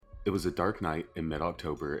It was a dark night in mid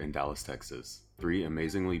October in Dallas, Texas. Three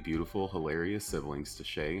amazingly beautiful, hilarious siblings,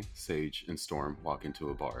 Shay, Sage, and Storm, walk into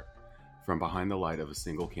a bar. From behind the light of a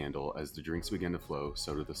single candle, as the drinks began to flow,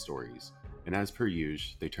 so did the stories. And as per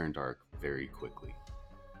usual, they turned dark very quickly.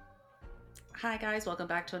 Hi guys, welcome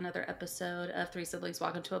back to another episode of Three Siblings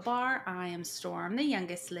Walk Into a Bar. I am Storm, the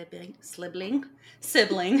youngest sibling.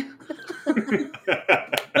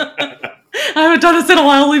 I haven't done this in a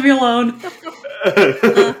while, leave me alone.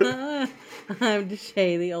 I'm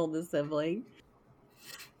Deshay, the oldest sibling.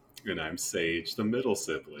 And I'm Sage, the middle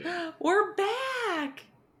sibling. We're back!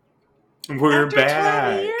 We're After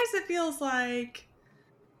back! 12 years, it feels like.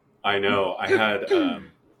 I know. I had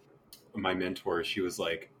my mentor, she was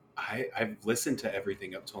like, I've listened to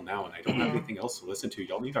everything up till now and I don't have anything else to listen to.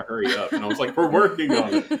 Y'all need to hurry up. And I was like, we're working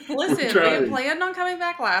on it. Listen, we had planned on coming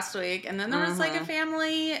back last week, and then there was like a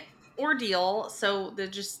family ordeal, so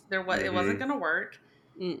it wasn't going to work.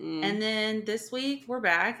 And then this week we're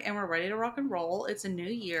back and we're ready to rock and roll. It's a new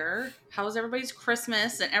year. How was everybody's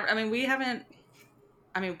Christmas? And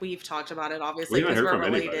we've talked about it obviously because we're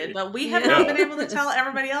related, but we have not been able to tell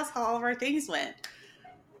everybody else how all of our things went.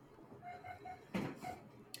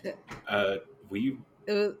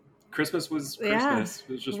 Christmas was Christmas.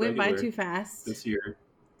 It was just went by too fast this year.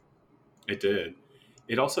 It did.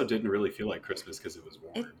 It also didn't really feel like Christmas because it was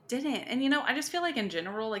warm. It didn't. And I just feel like in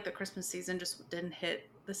general, like the Christmas season just didn't hit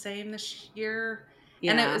the same this year.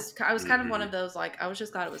 Yeah. And I was kind of one of those, like, I was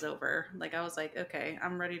just glad it was over. Like, I was like, okay,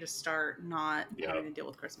 I'm ready to start not having to deal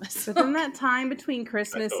with Christmas. But then that time between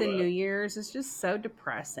Christmas and New Year's is just so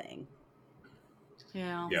depressing.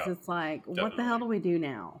 Yeah. It's like, definitely. What the hell do we do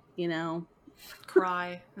now?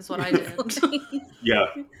 Cry is what I did. Yeah.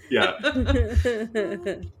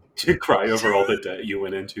 To cry over all the debt you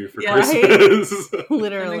went into for Christmas. Right?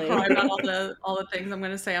 Literally. And cry about all the things I'm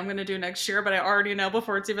going to say I'm going to do next year, but I already know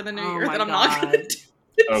before it's even the new year that I'm not going to do.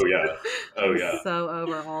 Oh yeah. I'm so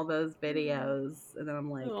over all those videos, and then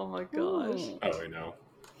I'm like, oh my gosh. Oh, I know.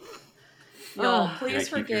 Y'all, please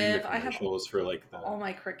forgive. I have for like all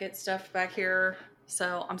my Cricut stuff back here,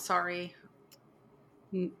 so I'm sorry.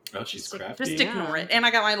 Oh, she's crafty. Just ignore it. And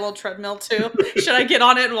I got my little treadmill too. Should I get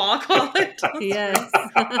on it and walk while it does? Yes.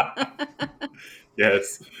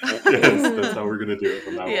 Yes. That's how we're gonna do it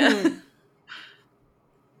from now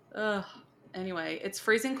on. Anyway, it's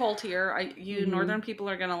freezing cold here. Northern people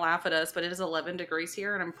are gonna laugh at us, but it is 11 degrees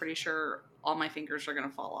here, and I'm pretty sure all my fingers are gonna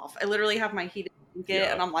fall off. I literally have my heated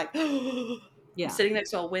blanket, and I'm like, I'm sitting next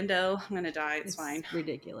to a window. I'm gonna die. It's fine.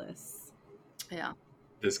 Ridiculous. Yeah.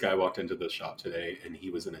 This guy walked into the shop today and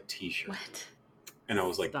he was in a t-shirt. What? And I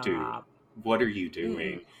was like, dude, what are you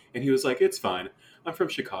doing? And he was like, it's fine. I'm from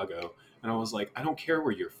Chicago. And I was like, I don't care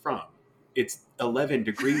where you're from. It's 11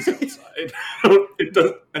 degrees outside. I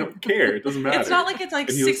don't care. It doesn't matter. It's not like it's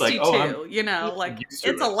like 62, like, it's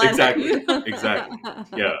 11. Exactly.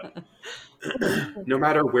 Yeah. No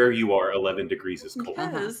matter where you are, 11 degrees is cold.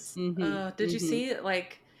 Because, did you see,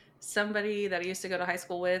 like, somebody that I used to go to high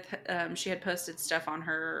school with, she had posted stuff on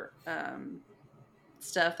her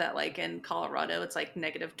stuff that, like, in Colorado it's like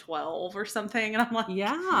 -12 or something, and I'm like,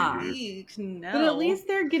 no. But at least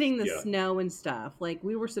they're getting the snow and stuff. Like,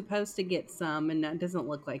 we were supposed to get some, and it doesn't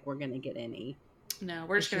look like we're gonna get any. No,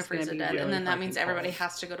 we're just gonna freeze to death, and then that means everybody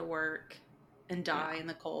has to go to work and die in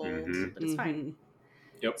the cold. But it's fine.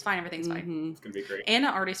 Yep, it's fine. Everything's fine. It's gonna be great.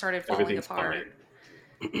 Anna already started falling apart.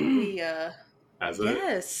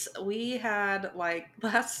 Yes, we had, like,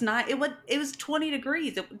 last night it was 20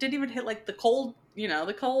 degrees. It didn't even hit like the cold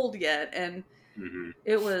yet, and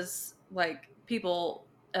it was like people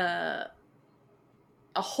a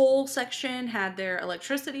whole section had their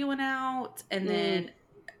electricity went out, and then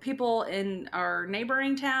people in our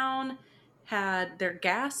neighboring town had their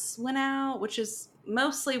gas went out, which is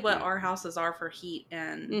mostly what our houses are for heat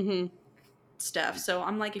and stuff. So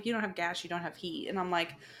I'm like, if you don't have gas, you don't have heat, and I'm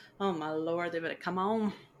like, oh my Lord, they better come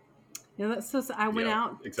on. Yeah, so I went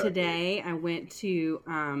out today. I went to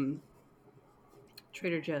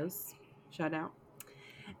Trader Joe's. Shout out.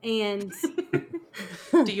 And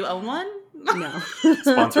do you own one? No.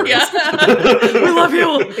 Sponsor us. We love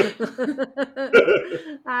you.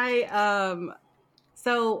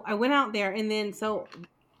 So I went out there, and then so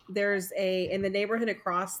there's in the neighborhood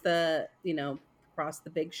across the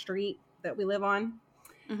big street that we live on,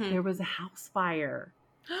 there was a house fire.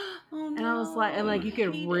 Oh, no. And I was like, you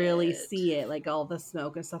could really see it, like all the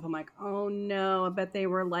smoke and stuff. I'm like, oh no, I bet they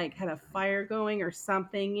were like had a fire going or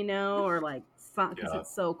something, or like because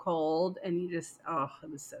it's so cold, and you just, it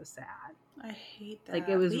was so sad. I hate that. Like,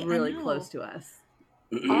 it was really close to us.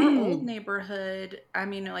 our old neighborhood, I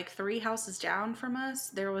mean, like 3 houses down from us,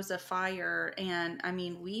 there was a fire. And I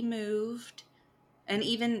mean, we moved. And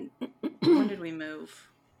even, when did we move?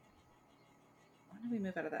 When did we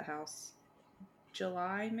move out of that house?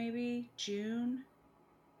 July, maybe? June?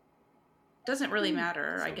 Doesn't really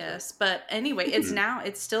matter, I guess. But anyway,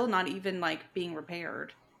 it's still not even like being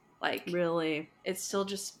repaired. Like, really? It's still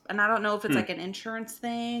just, and I don't know if it's like an insurance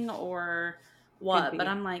thing or what, but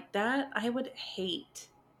I'm like, that I would hate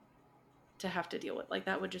to have to deal with. Like,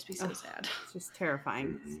 that would just be so sad. It's just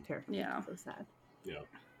terrifying. It's terrifying. Yeah. So sad. Yeah.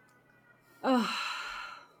 Oh.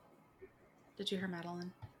 Did you hear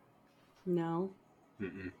Madeline? No.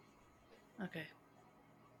 Mm-mm. Okay.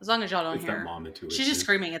 As long as y'all don't It's hear that her. mom intuition. She's just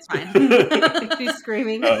screaming. It's fine. She's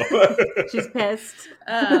screaming. Oh. She's pissed.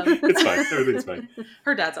 It's fine. Everything's fine.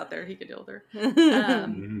 Her dad's out there. He could deal with her.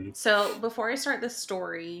 So before I start this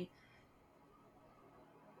story,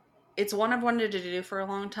 it's one I've wanted to do for a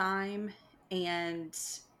long time. And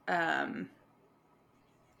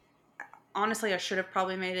honestly, I should have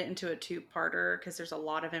probably made it into a 2-parter because there's a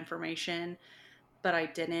lot of information. But I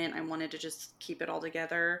didn't. I wanted to just keep it all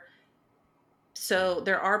together. So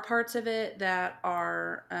there are parts of it that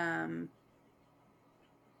are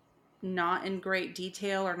not in great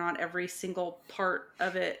detail, or not every single part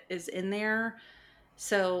of it is in there.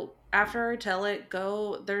 So after I tell it,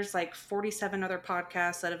 there's like 47 other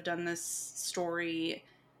podcasts that have done this story.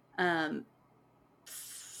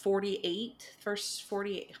 48. What is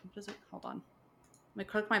it? Hold on. Let me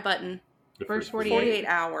click my button. First 48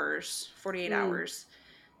 hours. 48 hours.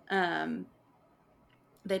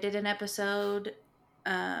 They did an episode,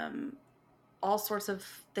 all sorts of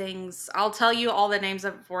things. I'll tell you all the names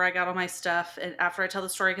of where I got all my stuff and after I tell the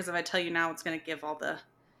story, because if I tell you now, it's going to give all the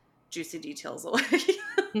juicy details away.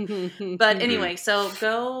 But anyway,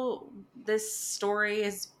 so this story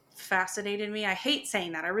has fascinated me. I hate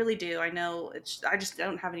saying that. I really do. I know I just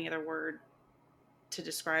don't have any other word to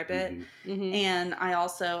describe it. And I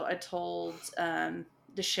told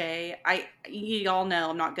Deshay, you all know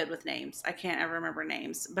I'm not good with names. I can't ever remember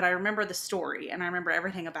names, but I remember the story and I remember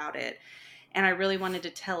everything about it, and I really wanted to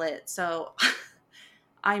tell it. So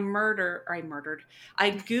I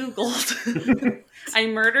Googled I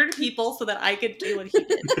murdered people so that I could do what he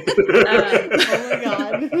did. Oh my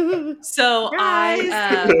god. So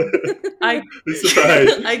I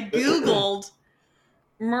Googled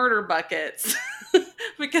murder buckets.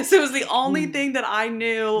 Because it was the only thing that I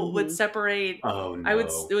knew would separate. Oh no!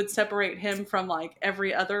 It would separate him from like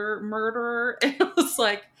every other murderer. And it was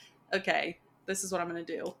like, okay, this is what I'm going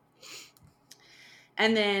to do.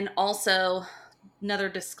 And then also another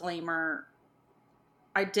disclaimer: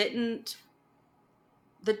 the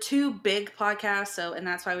 2 big podcasts, and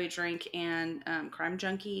That's Why We Drink and Crime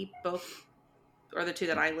Junkie, both are the 2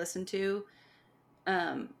 that I listen to,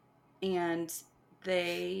 and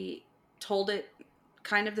they told it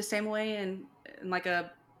kind of the same way, and like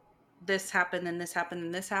this happened and this happened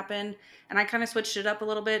and this happened, and I kind of switched it up a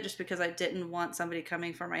little bit just because I didn't want somebody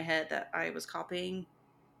coming for my head that I was copying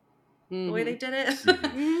the way they did it.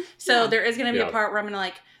 So there is going to be a part where I'm going to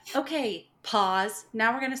like, okay, pause,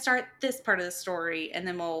 now we're going to start this part of the story, and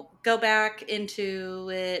then we'll go back into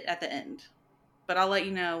it at the end, but I'll let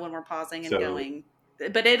you know when we're pausing and going.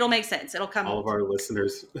 But it'll make sense. It'll come. All of our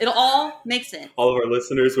listeners. It'll all make sense. All of our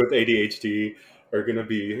listeners with ADHD are going to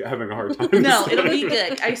be having a hard time. No, it'll be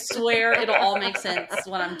good. I swear it'll all make sense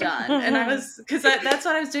when I'm done. And because that's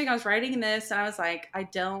what I was doing. I was writing this and I was like, I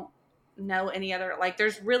don't know any other, like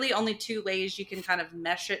there's really only 2 ways you can kind of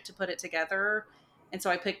mesh it to put it together. And so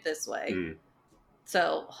I picked this way.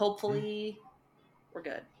 So hopefully we're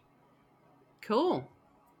good. Cool.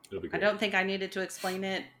 It'll be I don't think I needed to explain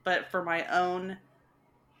it, but for my own.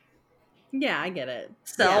 Yeah, I get it.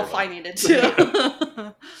 Self, I needed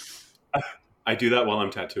to. I do that while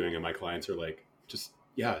I'm tattooing, and my clients are like, just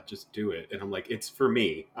do it. And I'm like, it's for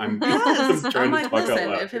me. I'm trying to talk out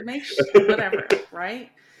loud. If it makes whatever,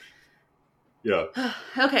 right? Yeah.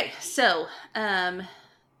 Okay, so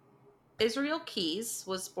Israel Keyes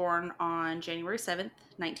was born on January 7th,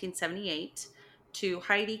 1978, to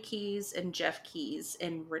Heidi Keyes and Jeff Keyes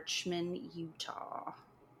in Richmond, Utah.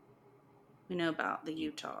 We know about the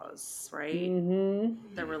Utahs, right?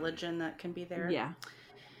 The religion that can be there. Yeah.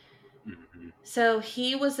 So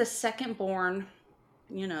he was the second born,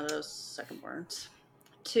 you know, those second borns,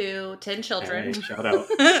 to 10 children. Hey, shout out.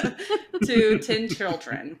 To 10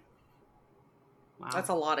 children. Wow. That's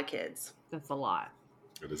a lot of kids. That's a lot.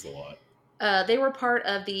 It is a lot. They were part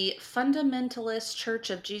of the Fundamentalist Church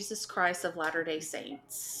of Jesus Christ of Latter-day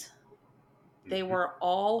Saints. They were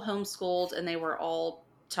all homeschooled and they were all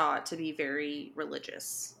taught to be very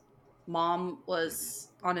religious. Mom was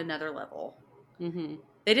on another level. Mm-hmm.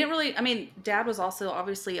 They didn't really, I mean, Dad was also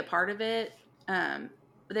obviously a part of it.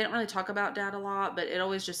 But they don't really talk about Dad a lot, but it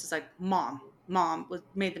always just is like, Mom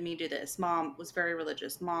made me do this. Mom was very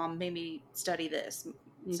religious. Mom made me study this.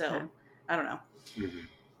 Okay. So, I don't know. Mm-hmm.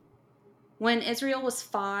 When Israel was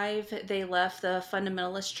 5, they left the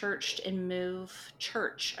fundamentalist church and moved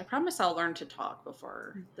church. I promise I'll learn to talk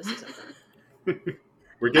before this is over.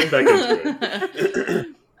 We're getting back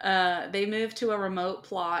into it. They moved to a remote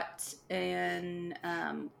plot in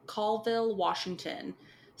Colville, Washington.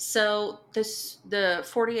 So the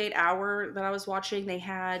 48 Hour that I was watching, they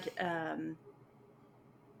had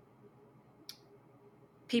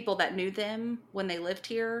people that knew them when they lived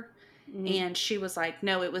here. Mm-hmm. And she was like,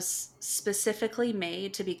 no, it was specifically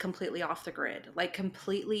made to be completely off the grid, like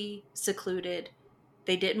completely secluded.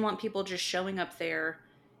 They didn't want people just showing up there.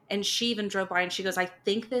 And she even drove by and she goes, I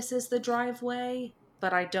think this is the driveway,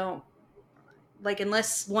 but I don't, like,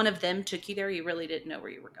 unless one of them took you there, you really didn't know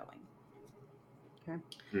where you were going.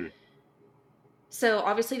 Okay. So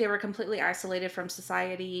obviously they were completely isolated from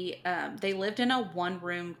society. They lived in a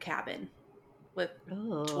 1-room cabin with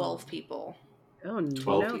 12 people. Oh,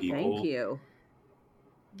 no, thank you.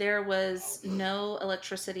 There was no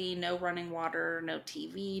electricity, no running water, no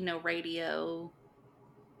TV, no radio,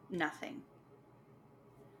 nothing.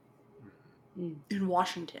 In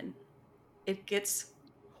Washington. It gets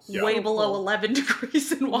way below 11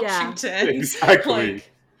 degrees in Washington. Yeah, exactly.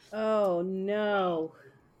 Like, oh, no.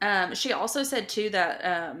 She also said, too,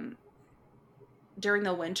 that during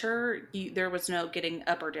the winter, there was no getting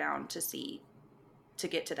up or down to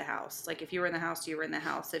get to the house. Like, if you were in the house, you were in the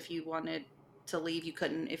house. If you wanted to leave, you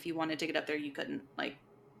couldn't. If you wanted to get up there, you couldn't. Like,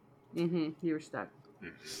 you were stuck.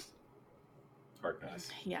 Hard pass.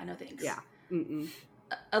 Yeah, no thanks. Yeah. Mm-mm.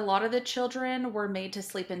 A lot of the children were made to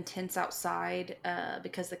sleep in tents outside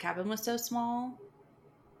because the cabin was so small.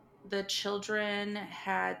 The children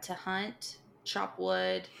had to hunt, chop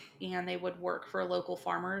wood, and they would work for local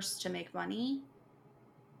farmers to make money.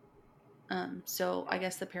 So I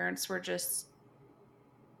guess the parents were just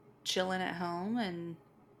chilling at home, and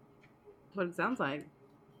that's what it sounds like.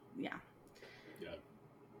 Yeah.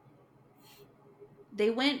 They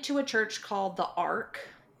went to a church called the Ark,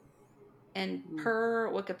 and per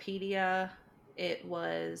Wikipedia,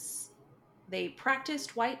 they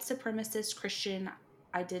practiced white supremacist Christian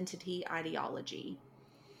identity ideology.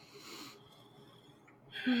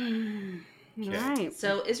 Right.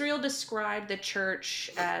 So Israel described the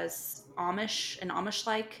church as an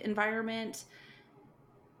Amish-like environment.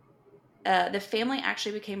 The family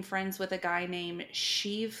actually became friends with a guy named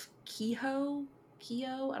Shiv Kehoe.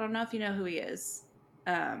 I don't know if you know who he is.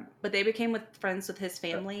 But they became friends with his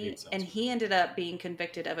family, and he ended up being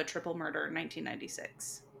convicted of a triple murder in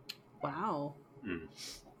 1996. Wow.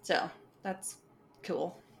 So that's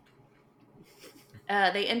cool.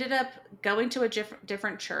 They ended up going to a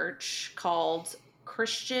different church called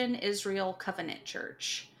Christian Israel Covenant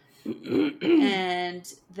Church.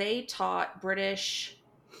 And they taught British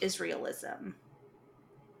Israelism.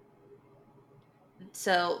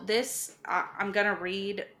 So I'm going to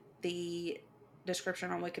read the description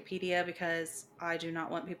on Wikipedia because I do not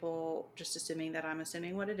want people just assuming that I'm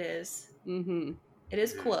assuming what it is. Mm-hmm. It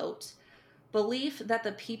is, quote, belief that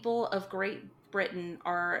the people of Great Britain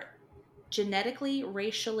are genetically,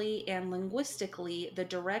 racially, and linguistically the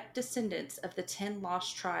direct descendants of the 10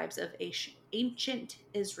 lost tribes of ancient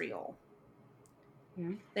Israel.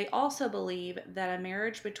 Mm-hmm. They also believe that a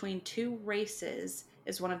marriage between 2 races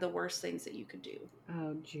is one of the worst things that you could do.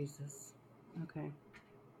 Oh, Jesus. Okay.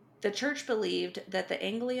 The church believed that the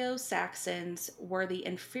Anglo-Saxons were the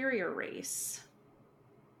inferior race.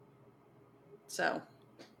 So,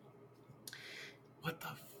 what the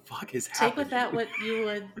fuck is happening? Take with that what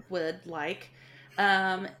you would like.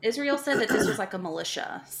 Israel said that this was like a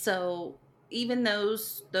militia. So even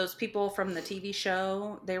those people from the TV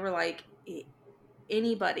show, they were like,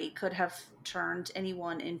 anybody could have turned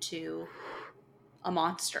anyone into a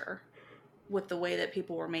monster with the way that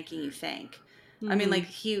people were making you think. Mm-hmm. I mean, like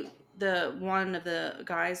one of the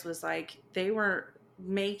guys was like, they were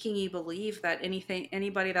making you believe that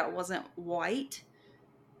anybody that wasn't white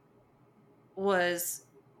was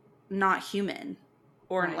not human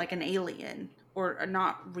or right. like an alien or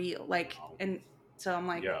not real. Like, and so I'm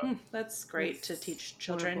like, that's great to teach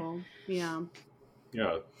children. Horrible. Yeah.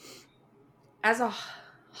 Yeah. As a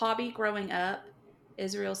hobby growing up,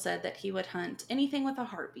 Israel said that he would hunt anything with a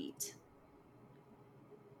heartbeat.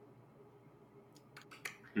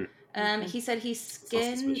 He said he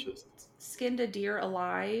skinned a deer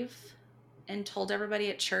alive and told everybody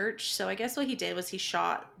at church. So I guess what he did was he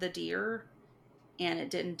shot the deer and it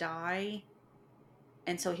didn't die.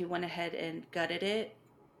 And so he went ahead and gutted it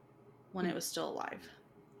when it was still alive.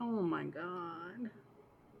 Oh my God.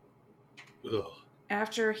 Ugh.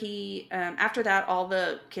 After that, all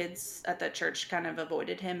the kids at that church kind of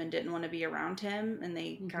avoided him and didn't want to be around him. And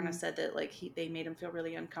they kind of said that like they made him feel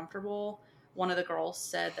really uncomfortable. One of the girls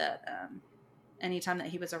said that anytime that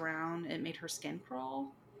he was around, it made her skin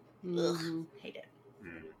crawl. Ugh, hate it.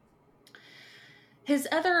 His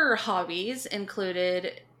other hobbies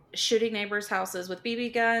included shooting neighbors' houses with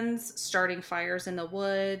BB guns, starting fires in the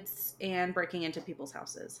woods, and breaking into people's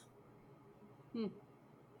houses.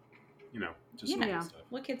 Just stuff.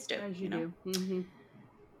 What kids do. As you do. Mm-hmm.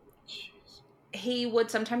 He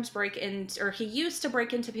would sometimes he used to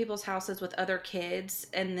break into people's houses with other kids,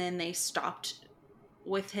 and then they stopped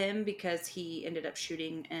with him because he ended up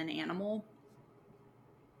shooting an animal.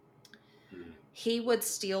 He would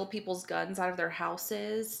steal people's guns out of their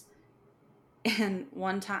houses. And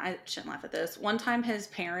one time, I shouldn't laugh at this. One time his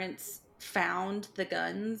parents found the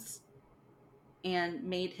guns and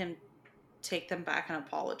made him take them back and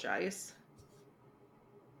apologize.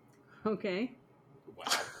 Okay.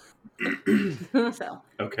 Wow. So.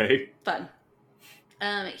 Okay. Fun.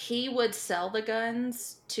 He would sell the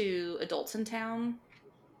guns to adults in town.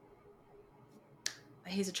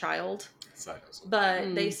 He's a child.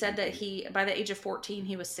 But they said that by the age of 14,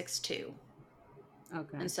 he was 6'2".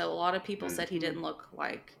 Okay. And so a lot of people said he didn't look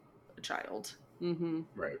like a child. Mm-hmm.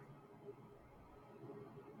 Right.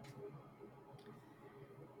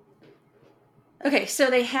 Okay, so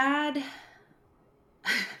they had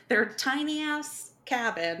their tiny ass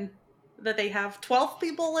cabin that they have 12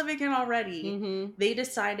 people living in already. Mm-hmm. They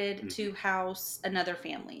decided to house another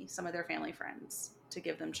family, some of their family friends, to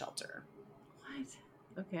give them shelter. What?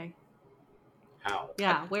 Okay. How?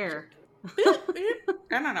 Yeah, where? I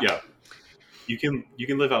don't know. Yeah. You can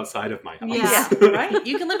live outside of my house. Yeah, right?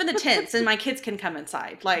 You can live in the tents and my kids can come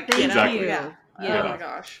inside. Like, Exactly. Yeah. Yeah. Oh my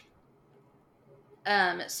gosh.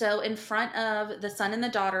 So in front of the son and the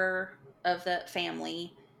daughter of the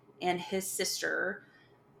family and his sister,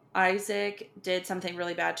 Isaac did something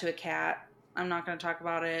really bad to a cat. I'm not going to talk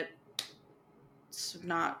about it. It's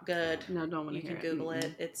not good. No, don't want to hear it. You can Google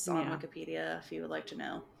it. It's on Wikipedia if you would like to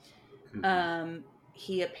know.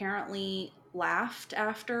 He apparently laughed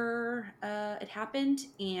after it happened,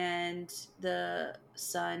 and the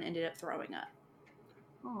son ended up throwing up.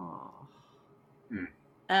 Oh.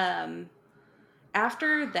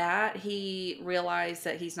 After that, he realized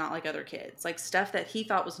that he's not like other kids. Like, stuff that he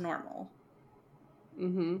thought was normal.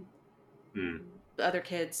 Mm-hmm. The other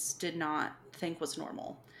kids did not think was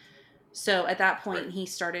normal. So at that point, he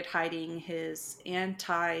started hiding his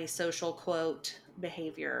anti-social, quote,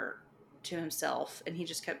 behavior to himself. And he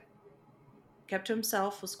just kept to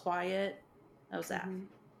himself, was quiet. That was that.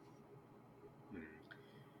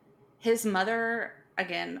 His mother,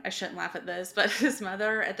 again, I shouldn't laugh at this, but his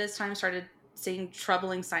mother at this time started seeing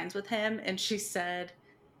troubling signs with him. And she said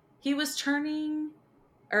he was tuning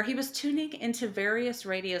into various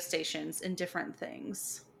radio stations and different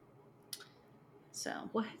things. So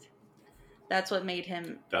what? That's what made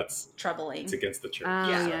him troubling. It's against the church.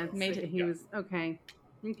 Yeah. He was okay.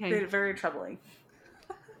 Very, very troubling.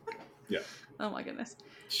 Yeah. Oh my goodness.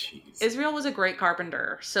 Jeez. Israel was a great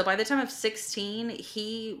carpenter. So by the time of 16,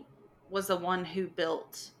 he was the one who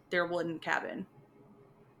built their wooden cabin.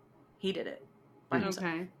 He did it by himself.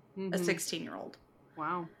 Okay. Mm-hmm. A 16-year-old.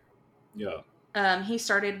 Wow. Yeah. He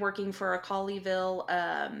started working for a Colleyville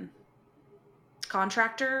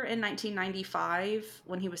contractor in 1995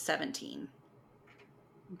 when he was 17.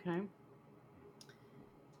 Okay.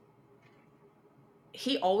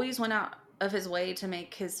 He always went out of his way to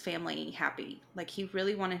make his family happy. Like, he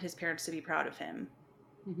really wanted his parents to be proud of him.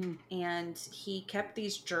 Mm-hmm. And he kept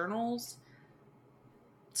these journals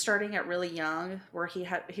starting at really young, where he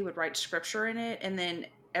would write scripture in it, and then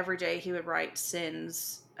every day he would write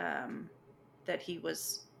sins that he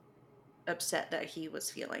was upset that he was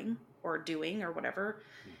feeling or doing or whatever.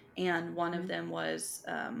 And one of them was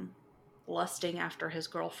lusting after his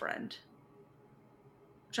girlfriend,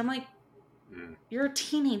 which I'm like, you're a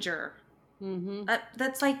teenager. Mm-hmm.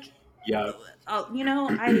 That's like, yeah,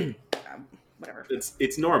 whatever.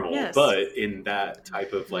 It's normal, yes. But in that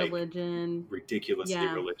type of like religion, ridiculously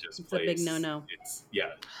religious it's place, a big no-no. It's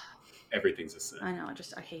everything's a sin. I know.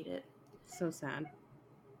 I hate it. So sad.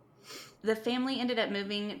 The family ended up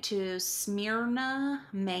moving to Smyrna,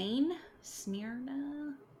 Maine.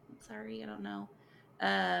 Smyrna? Sorry, I don't know.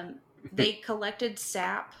 They collected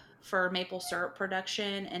sap for maple syrup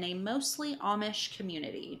production in a mostly Amish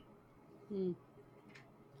community.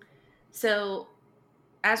 So,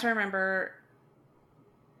 as we remember,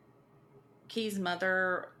 Key's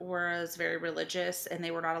mother was very religious, and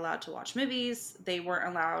they were not allowed to watch movies. They weren't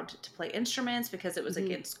allowed to play instruments because it was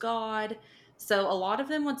against God. So a lot of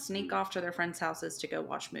them would sneak off to their friends' houses to go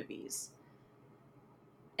watch movies.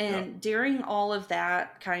 And during all of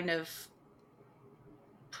that kind of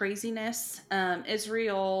craziness,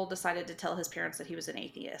 Israel decided to tell his parents that he was an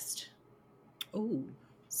atheist. Oh.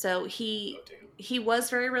 So he was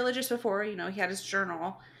very religious before, he had his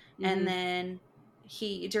journal. And then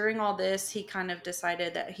during all this, he kind of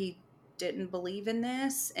decided that he didn't believe in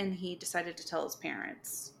this, and he decided to tell his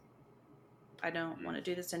parents, I don't want to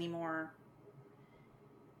do this anymore.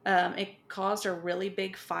 It caused a really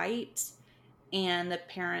big fight, and the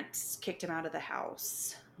parents kicked him out of the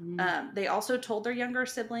house. They also told their younger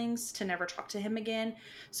siblings to never talk to him again.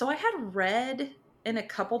 So I had read in a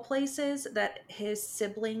couple places that his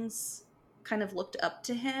siblings kind of looked up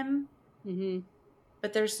to him,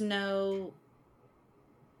 but there's no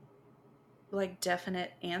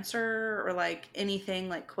definite answer or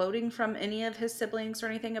anything quoting from any of his siblings or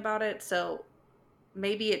anything about it. So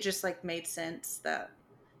maybe it just made sense that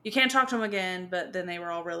you can't talk to him again, but then they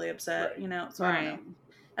were all really upset, so I don't know.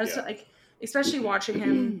 I was especially watching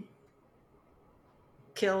him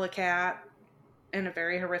kill a cat in a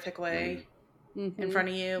very horrific way in front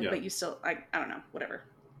of you, but you still, I don't know, whatever.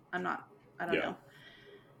 I don't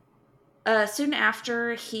know. Soon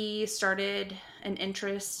after, he started an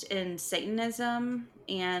interest in Satanism,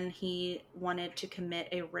 and he wanted to commit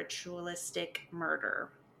a ritualistic murder.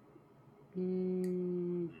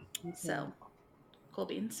 Okay. So, cool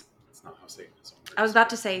beans. That's not how Satanism works. I was about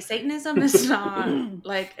to say, Satanism is not,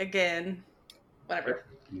 again, whatever.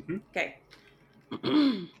 Okay.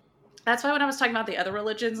 That's why when I was talking about the other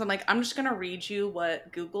religions, I'm I'm just going to read you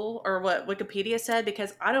what Google or what Wikipedia said,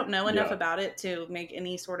 because I don't know enough about it to make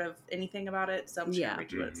any sort of anything about it. So I'm just going to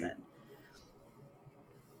read you what it said.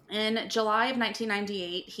 In July of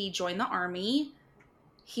 1998, he joined the Army.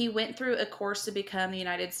 He went through a course to become the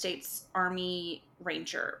United States Army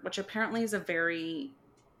Ranger, which apparently is a very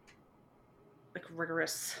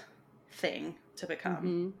rigorous thing to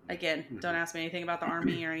become. Again, don't ask me anything about the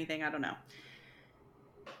Army or anything. I don't know.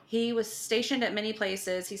 He was stationed at many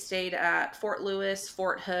places. He stayed at Fort Lewis,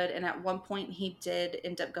 Fort Hood, and at one point he did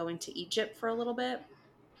end up going to Egypt for a little bit.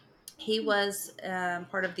 He was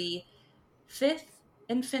part of the 5th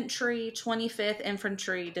Infantry, 25th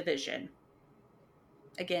Infantry Division.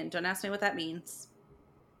 Again, don't ask me what that means.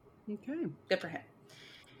 Okay. Good for him.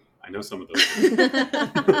 I know some of those.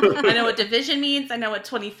 I know what division means. I know what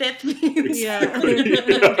 25th means. Yeah.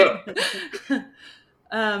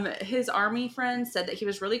 His army friends said that he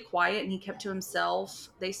was really quiet and he kept to himself.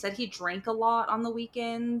 They said he drank a lot on the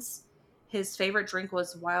weekends. His favorite drink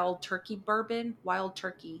was wild turkey bourbon. Wild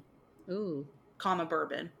turkey. Ooh.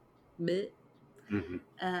 Bourbon. Bit.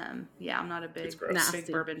 Yeah, I'm not a big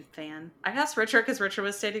Nasty. bourbon fan. I asked Richard, because Richard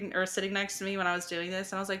was sitting next to me when I was doing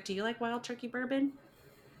this, and I was like, do you like wild turkey bourbon?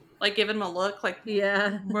 Giving him a look,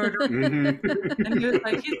 murder. And he's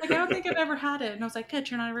like, I don't think I've ever had it. And I was like,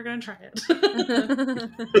 good, you're not ever going to try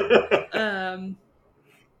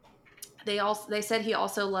it. They said he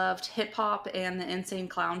also loved hip hop and the Insane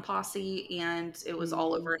Clown Posse, and it was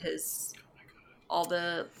all over all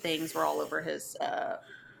the things were all over his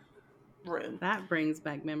room. That brings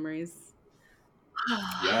back memories.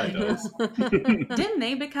 Yeah, it does. Didn't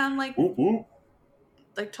they become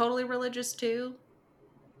totally religious too?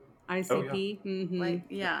 ICP. Oh,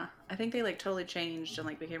 yeah. I think they totally changed and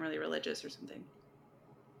became really religious or something.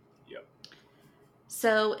 Yep.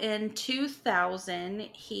 So in 2000,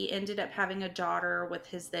 he ended up having a daughter with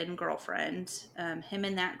his then girlfriend. Him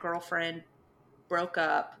and that girlfriend broke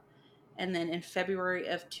up, and then in February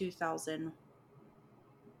of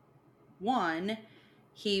 2001,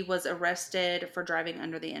 he was arrested for driving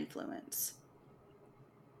under the influence.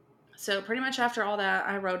 So pretty much after all that,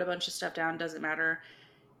 I wrote a bunch of stuff down. Doesn't matter.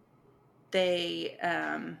 They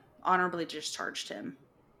honorably discharged him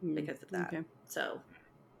because of that. Okay. So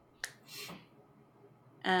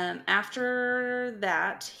after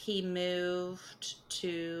that, he moved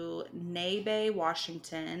to Nebe,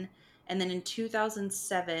 Washington. And then in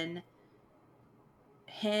 2007,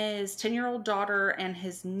 his 10-year-old daughter and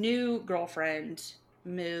his new girlfriend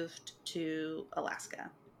moved to Alaska.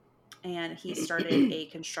 And he started a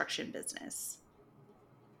construction business.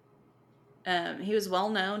 He was well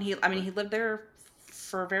known. He lived there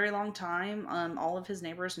for a very long time. All of his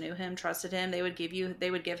neighbors knew him, trusted him. They would give him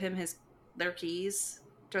their keys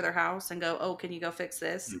to their house and go, "Oh, can you go fix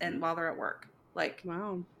this?" And while they're at work,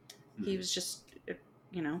 wow, he was just,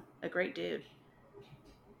 a great dude.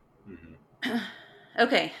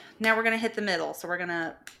 Okay, now we're gonna hit the middle. So we're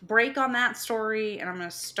gonna break on that story, and I'm gonna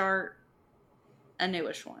start a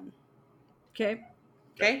newish one. Okay.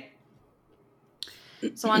 Okay.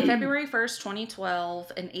 So on February 1st,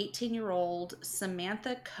 2012, an 18-year-old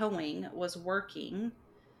Samantha Coing was working.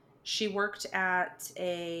 She worked at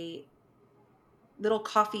a little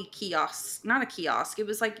coffee kiosk. Not a kiosk. It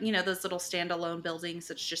was like, those little standalone buildings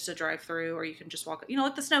that's just a drive-through, or you can just walk,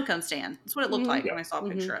 like the snow cone stand. That's what it looked like when I saw a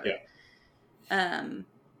picture of it.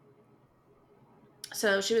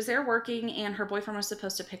 So she was there working, and her boyfriend was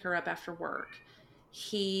supposed to pick her up after work.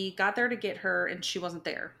 He got there to get her, and she wasn't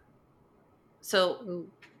there. So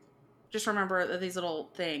just remember these little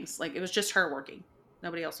things. Like, it was just her working.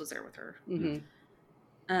 Nobody else was there with her.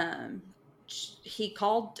 He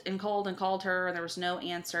called and called and called her, and there was no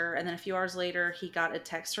answer. And then a few hours later, he got a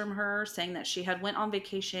text from her saying that she had went on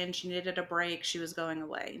vacation. She needed a break. She was going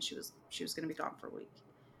away, and she was going to be gone for a week.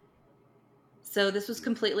 So this was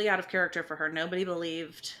completely out of character for her. Nobody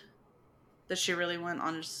believed that she really went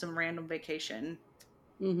on just some random vacation.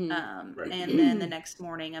 And then the next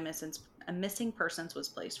morning, a missing persons was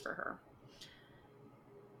placed for her.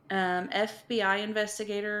 FBI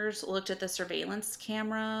investigators looked at the surveillance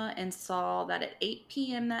camera and saw that at 8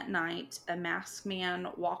 p.m. that night, a masked man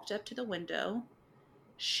walked up to the window.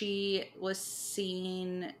 She was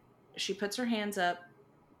seen, she puts her hands up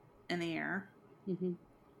in the air.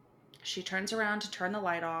 She turns around to turn the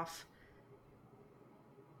light off.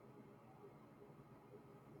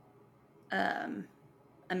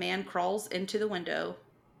 A man crawls into the window,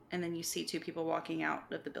 and then you see two people walking out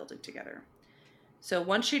of the building together. So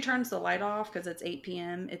once she turns the light off, because it's 8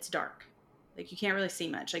 p.m., it's dark. Like, you can't really see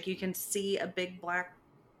much. Like, you can see a big black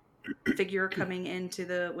figure coming into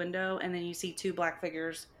the window, and then you see two black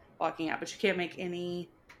figures walking out. But you can't make any...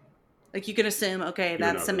 Like, you can assume, okay,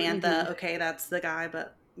 that's Samantha. Okay, that's the guy.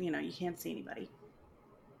 But, you can't see anybody.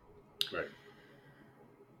 Right.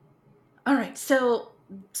 All right, so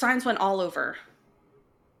signs went all over.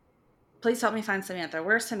 Please help me find Samantha.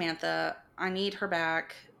 Where's Samantha? I need her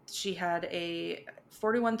back. She had a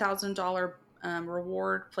 $41,000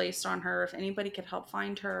 reward placed on her if anybody could help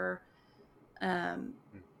find her.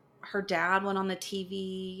 Her dad went on the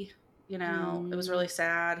TV. It was really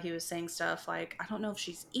sad. He was saying stuff like, I don't know if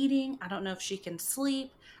she's eating. I don't know if she can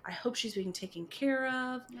sleep. I hope she's being taken care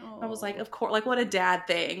of. Oh. I was like, of course, like, what a dad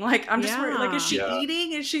thing. Like, I'm just worried, like, is she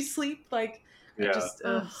eating? Is she sleep? Like,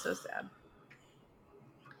 so sad.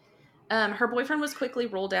 Her boyfriend was quickly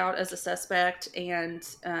ruled out as a suspect, and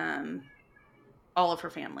all of her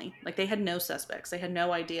family. Like, they had no suspects. They had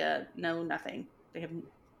no idea, nothing. They have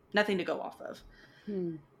nothing to go off of.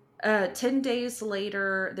 10 days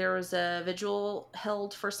later, there was a vigil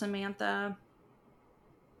held for Samantha.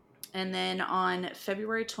 And then on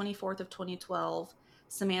February 24th of 2012,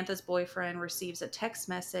 Samantha's boyfriend receives a text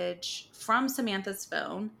message from Samantha's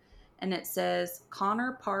phone, and it says,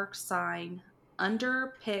 Connor Park sign,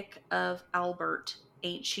 under pic of Albert,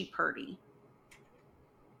 ain't she purty?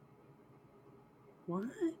 What?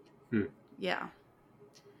 Yeah.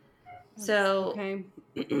 So okay.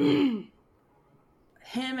 Him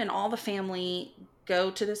and all the family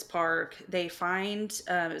go to this park. They find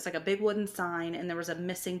it's like a big wooden sign, and there was a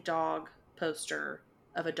missing dog poster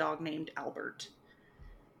of a dog named Albert.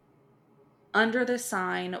 Under the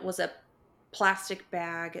sign was a plastic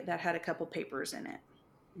bag that had a couple papers in it.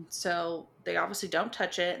 So they obviously don't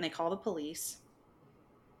touch it, and they call the police.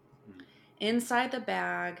 Inside the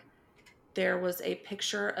bag, there was a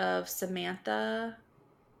picture of Samantha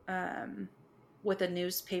with a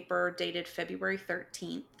newspaper dated February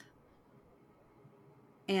 13th.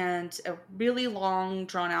 And a really long,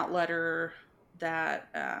 drawn-out letter that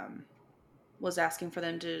was asking for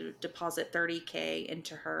them to deposit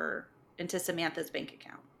 $30,000 into Samantha's bank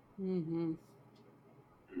account.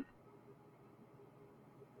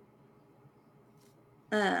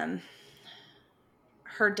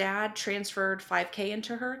 Her dad transferred $5,000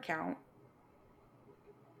 into her account,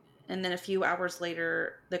 and then a few hours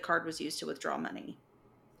later, the card was used to withdraw money.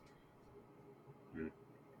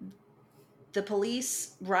 The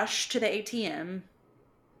police rushed to the ATM,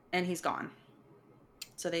 and he's gone.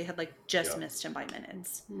 So they had just missed him by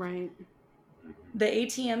minutes. Right. The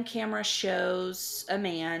ATM camera shows a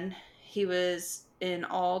man. He was in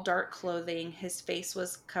all dark clothing. His face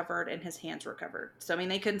was covered and his hands were covered. So, I mean,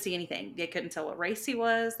 they couldn't see anything. They couldn't tell what race he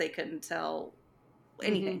was. They couldn't tell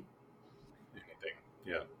anything.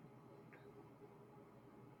 Yeah.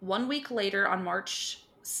 1 week later, on March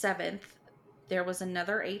 7th, there was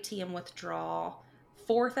another ATM withdrawal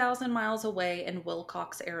 4,000 miles away in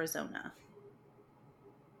Wilcox, Arizona.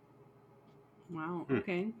 Wow.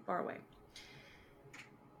 Okay. Far away.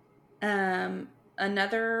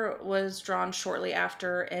 Another was drawn shortly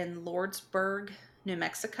after in Lordsburg, New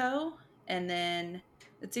Mexico. and then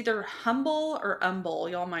it's either Humble or Humble,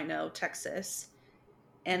 y'all might know, Texas,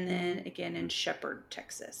 and then again in Shepherd,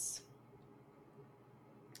 Texas.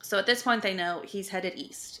 So at this point, they know he's headed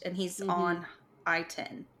east, and he's on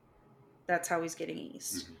I-10. That's how he's getting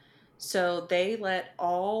east. So they let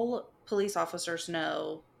all police officers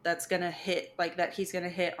know that's going to hit, like that he's going to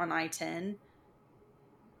hit on I-10.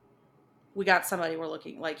 We got somebody we're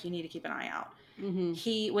looking, like, you need to keep an eye out. When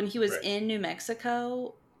he was in New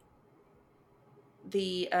Mexico,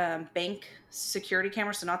 the bank security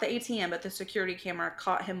camera, so not the ATM, but the security camera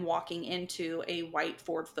caught him walking into a white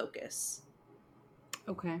Ford Focus.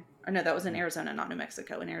 Okay. Or no, that was in Arizona, not New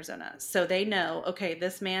Mexico, in Arizona. So they know, okay,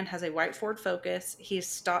 this man has a white Ford Focus. He's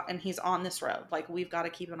stopped and he's on this road. Like, we've got to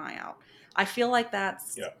keep an eye out. I feel like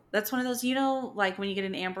that's one of those, you know, like when you get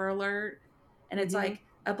an Amber Alert and it's like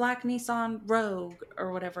a black Nissan Rogue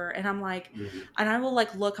or whatever. And I'm like, and I will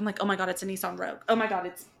like look, I'm like, oh my God, it's a Nissan Rogue. Oh my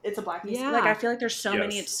God, it's a black Nissan. Yeah. Like, I feel like there's so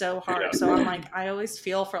many, it's so hard. So I'm like, I always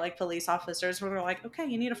feel for like police officers where they're like, okay,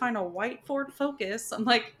 you need to find a white Ford Focus. I'm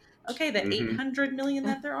like, okay, the 800 million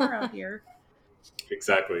that there are out here.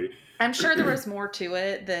 Exactly. I'm sure there was more to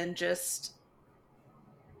it than just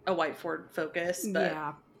a white Ford Focus.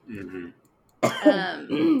 But,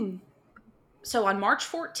 so on March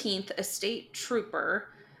 14th, a state trooper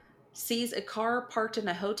sees a car parked in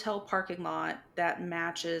a hotel parking lot that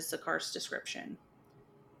matches the car's description.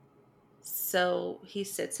 So he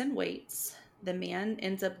sits and waits. The man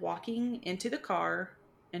ends up walking into the car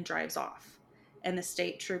and drives off. And the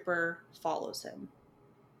state trooper follows him.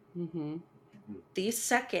 The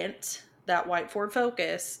second that white Ford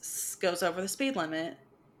Focus goes over the speed limit,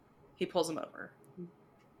 he pulls him over.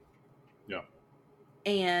 Yeah.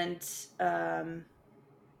 And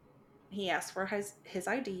he asks for his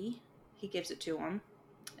ID. He gives it to him.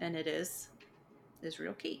 And it is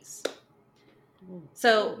Israel Keys.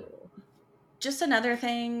 So, just another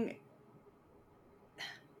thing.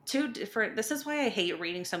 Two different. This is why I hate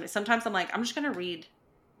reading so many. Sometimes I'm like, I'm just going to read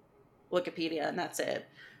Wikipedia and that's it.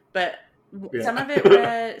 But some of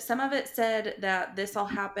it said that this all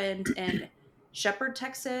happened in Shepherd,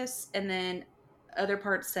 Texas, and then other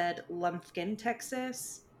parts said Lumpkin,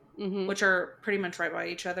 Texas, which are pretty much right by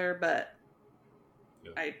each other. But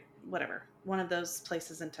whatever, one of those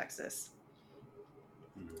places in Texas.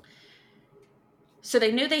 So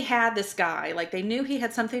they knew they had this guy, like they knew he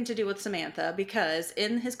had something to do with Samantha because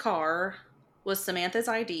in his car was Samantha's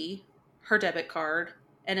ID, her debit card,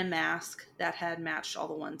 and a mask that had matched all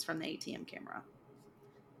the ones from the ATM camera.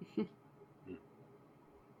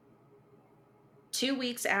 2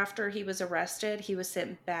 weeks after he was arrested, he was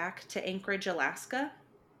sent back to Anchorage, Alaska.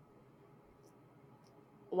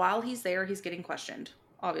 While he's there, he's getting questioned,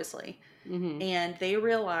 obviously. And they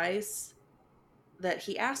realize that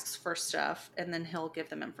he asks for stuff and then he'll give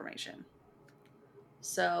them information.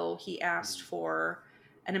 So he asked for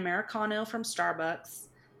an Americano from Starbucks,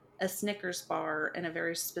 a Snickers bar, and a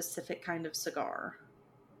very specific kind of cigar.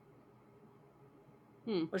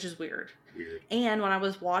 Which is weird. And when I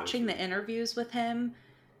was watching the interviews with him,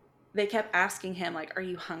 they kept asking him, like, are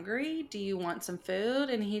you hungry? Do you want some food?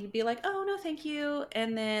 And he'd be like, oh, no, thank you.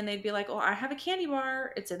 And then they'd be like, oh, I have a candy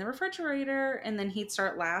bar. It's in the refrigerator. And then he'd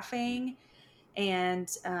start laughing. And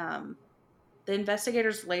the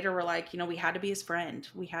investigators later were like, you know, we had to be his friend.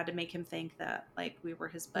 We had to make him think that, like, we were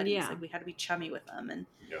his buddies. Yeah. Like, we had to be chummy with him. And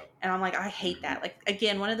I'm like, I hate that. Like,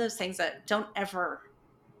 again, one of those things that don't ever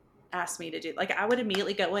ask me to do. Like, I would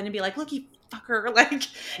immediately go in and be like, look, you fucker. Like,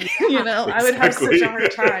 you know, I would have such a hard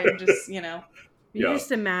time just, you know. You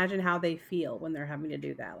just imagine how they feel when they're having to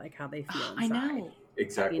do that. Like, how they feel inside. I know.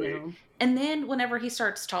 Exactly. You know? And then whenever he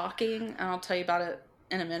starts talking, and I'll tell you about it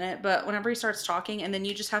in a minute, but whenever he starts talking, and then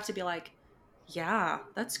you just have to be like, yeah,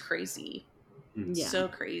 that's crazy. Yeah. So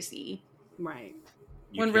crazy. Right.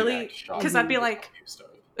 When really, because I'd be like,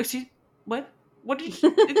 excuse, what? What did you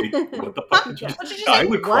what the fuck did you say? I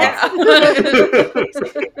would cry.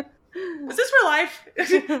 Is this real life?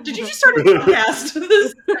 Did you just start a podcast?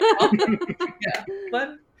 Yeah.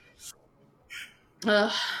 What?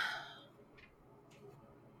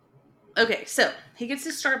 Okay, so he gets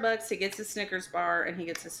his Starbucks, he gets his Snickers bar, and he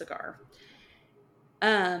gets his cigar.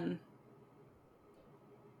 And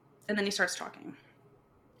then he starts talking.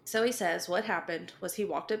 So he says what happened was he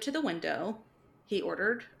walked up to the window, he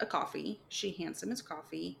ordered a coffee, she hands him his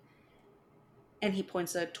coffee, and he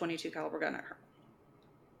points a .22 caliber gun at her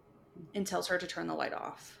and tells her to turn the light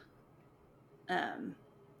off.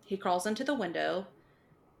 He crawls into the window,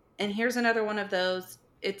 and here's another one of those,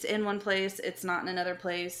 it's in one place, it's not in another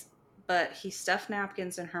place, but he stuffed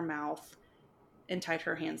napkins in her mouth and tied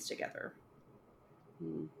her hands together.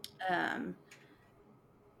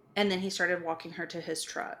 And then he started walking her to his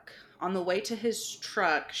truck. On the way to his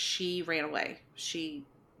truck, she ran away. She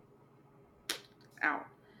out.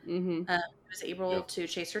 Mm-hmm. He was able to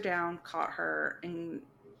chase her down, caught her, and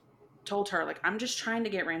told her, like, I'm just trying to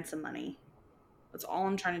get ransom money. That's all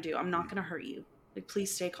I'm trying to do. I'm not going to hurt you. Like,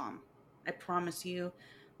 please stay calm. I promise you,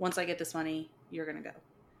 once I get this money, you're going to go.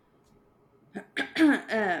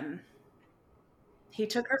 He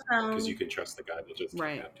took her phone. Because you can trust the guy that just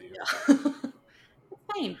kidnapped you. Yeah.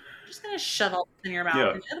 Fine. I'm just going to shove all this in your mouth.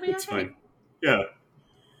 Yeah, and it'll be it's okay. fine. Yeah.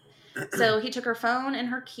 So he took her phone and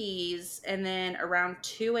her keys, and then around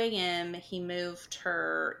 2 a.m., he moved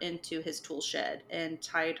her into his tool shed and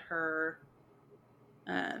tied her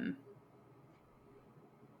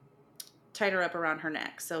up around her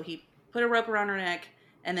neck. So he put a rope around her neck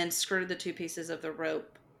and then screwed the 2 pieces of the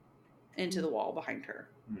rope into the wall behind her.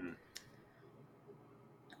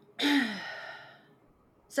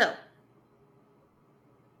 So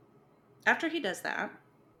after he does that,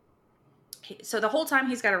 so the whole time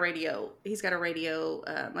he's got a radio,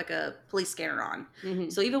 like a police scanner on. Mm-hmm.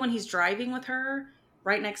 So even when he's driving with her,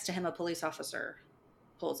 right next to him, a police officer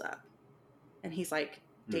pulls up, and he's like,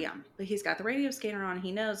 damn, but he's got the radio scanner on.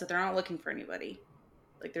 He knows that they're not looking for anybody.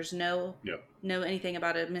 Like, there's no anything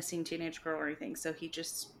about a missing teenage girl or anything. So he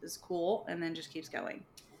just is cool and then just keeps going.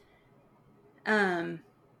 And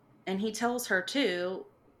he tells her too,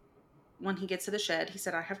 when he gets to the shed, he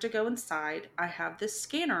said, I have to go inside. I have this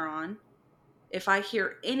scanner on. If I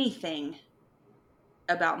hear anything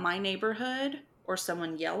about my neighborhood or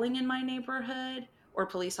someone yelling in my neighborhood or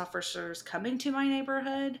police officers coming to my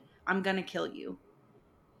neighborhood, I'm going to kill you.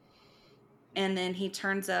 And then he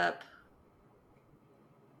turns up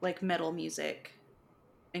like metal music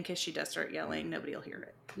in case she does start yelling. Nobody will hear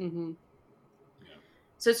it. Mm-hmm.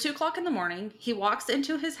 So it's 2:00 in the morning. He walks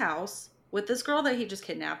into his house with this girl that he just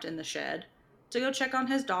kidnapped in the shed to go check on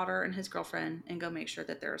his daughter and his girlfriend and go make sure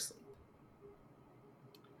that they're asleep.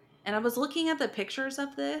 And I was looking at the pictures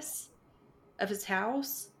of his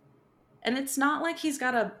house, and it's not like he's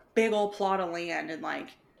got a big old plot of land and like,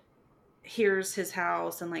 here's his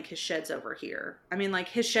house and like his shed's over here. I mean, like,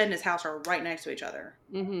 his shed and his house are right next to each other.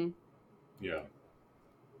 Mm-hmm. Yeah.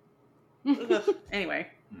 Anyway.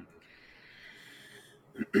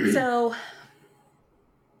 So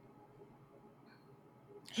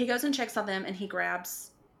he goes and checks on them, and he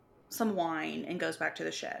grabs some wine and goes back to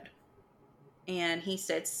the shed. And he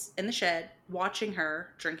sits in the shed watching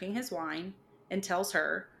her, drinking his wine, and tells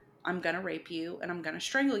her, I'm going to rape you and I'm going to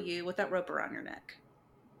strangle you with that rope around your neck.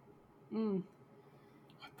 Mm.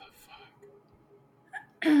 What the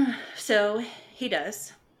fuck? So he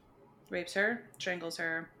does. Rapes her, strangles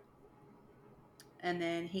her. And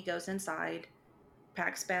then he goes inside,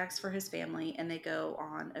 packs bags for his family, and they go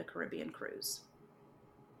on a Caribbean cruise.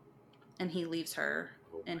 And he leaves her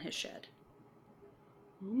in his shed.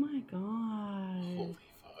 Oh my God. Holy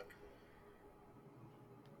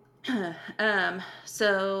fuck.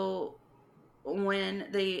 So when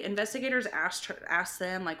the investigators asked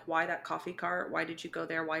them, like, why that coffee cart? Why did you go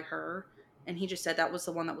there? Why her? And he just said that was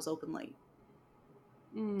the one that was open late.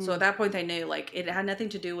 Mm. So at that point they knew, like, it had nothing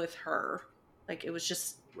to do with her. Like, it was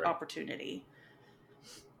just opportunity.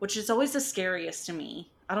 Which is always the scariest to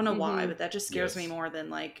me. I don't know why, but that just scares me more than,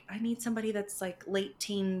 like, I need somebody that's, like, late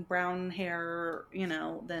teen, brown hair, you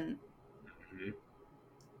know, than... Mm-hmm.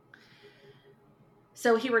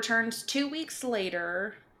 So he returns 2 weeks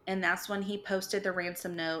later, and that's when he posted the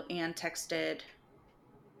ransom note and texted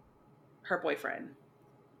her boyfriend.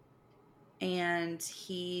 And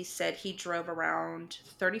he said he drove around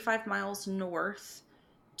 35 miles north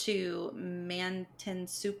to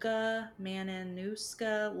Mananuska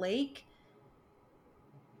Lake.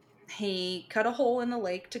 He cut a hole in the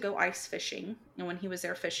lake to go ice fishing. And when he was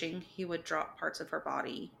there fishing, he would drop parts of her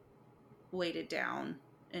body weighted down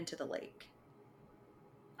into the lake.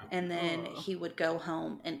 And then he would go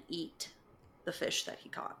home and eat the fish that he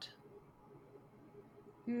caught.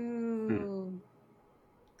 Mm.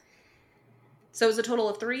 So it was a total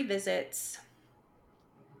of 3 visits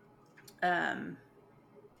to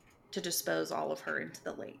dispose all of her into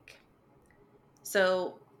the lake.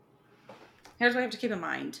 So here's what I have to keep in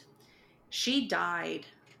mind. She died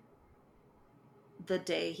the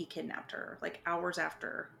day he kidnapped her, like hours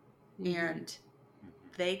after. Mm-hmm. And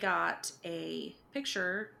they got a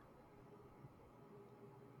picture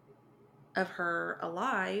of her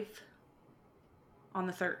alive on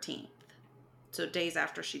the 13th. So days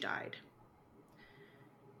after she died.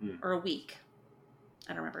 Or a week.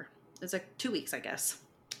 I don't remember. It was like 2 weeks, I guess.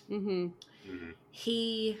 Mm-hmm. Mm-hmm.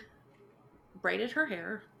 He braided her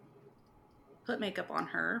hair, put makeup on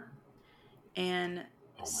her, and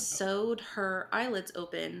sewed her eyelids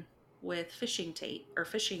open with fishing tape or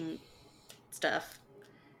fishing stuff,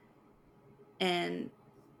 and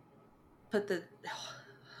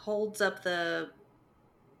holds up the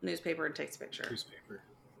newspaper and takes a picture.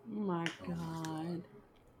 Oh my God.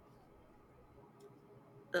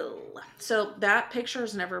 Ugh. So that picture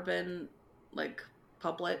has never been like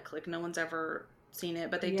public, like no one's ever seen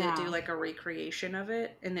it, but they did do like a recreation of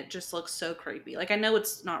it, and it just looks so creepy. Like I know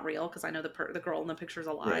it's not real because I know the girl in the picture is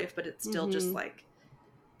alive, but it's still just like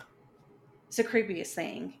it's the creepiest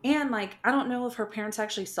thing. And like I don't know if her parents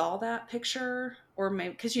actually saw that picture, or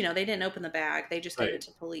maybe because they didn't open the bag, they just gave it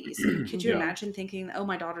to police. Could you imagine thinking, oh,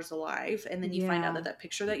 my daughter's alive, and then you find out that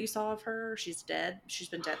picture that you saw of her, she's dead, she's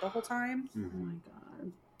been dead the whole time? Oh my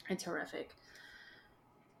God. It's horrific.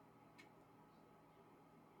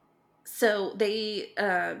 So they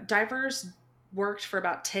divers worked for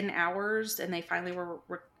about 10 hours, and they finally were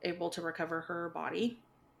able to recover her body.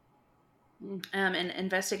 And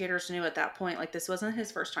investigators knew at that point, like, this wasn't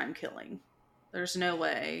his first time killing. There's no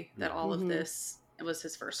way that all of this was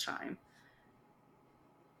his first time.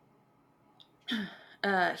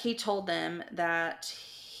 He told them that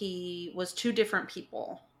he was two different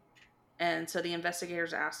people. And so the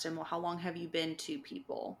investigators asked him, well, how long have you been two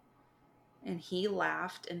people? And he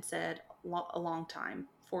laughed and said, a long time,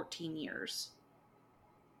 14 years.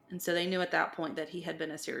 And so they knew at that point that he had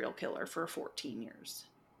been a serial killer for 14 years.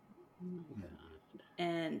 Oh my God.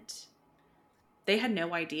 And they had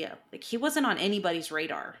no idea. Like, he wasn't on anybody's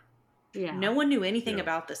radar. Yeah. No one knew anything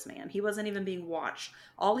about this man. He wasn't even being watched.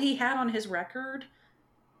 All he had on his record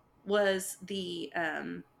was the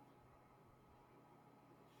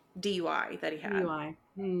DUI that he had. DUI.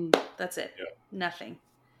 That's it. Yeah. Nothing.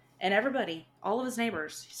 And everybody, all of his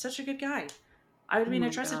neighbors, he's such a good guy. I would be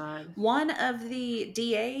trusted. One of the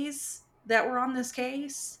DAs that were on this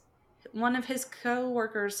case, one of his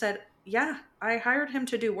co-workers said, yeah, I hired him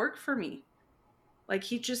to do work for me. Like,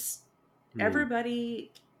 he just,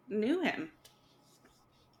 everybody knew him.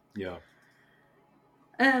 Yeah.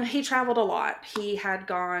 He traveled a lot. He had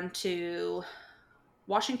gone to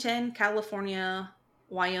Washington, California,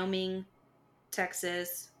 Wyoming,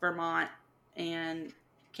 Texas, Vermont, and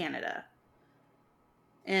Canada.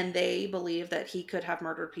 And they believe that he could have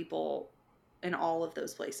murdered people in all of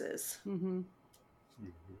those places.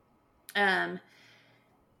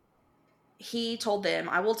 He told them,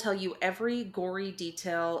 I will tell you every gory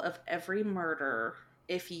detail of every murder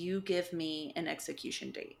if you give me an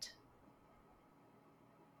execution date.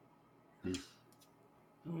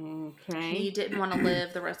 Okay. He didn't want to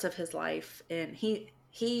live the rest of his life. And he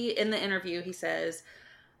in the interview, he says,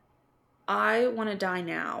 I want to die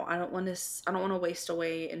now. I don't want to waste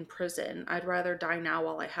away in prison. I'd rather die now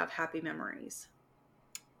while I have happy memories.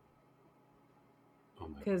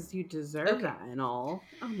 Because you deserve that and all.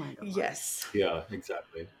 Oh my God. Yes. Yeah,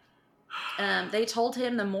 exactly. They told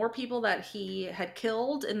him the more people that he had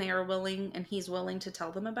killed and he's willing to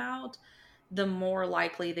tell them about, the more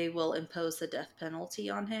likely they will impose the death penalty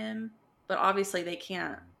on him. But obviously they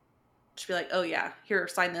can't just be like, oh yeah, here,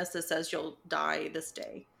 sign this. This says you'll die this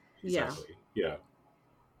day. Exactly. Yeah.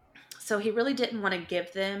 So he really didn't want to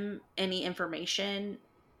give them any information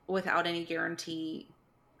without any guarantee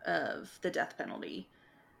of the death penalty.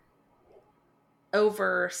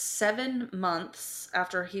 Over 7 months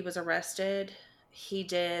after he was arrested, he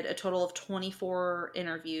did a total of 24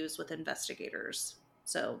 interviews with investigators.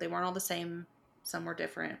 So they weren't all the same. Some were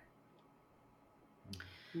different.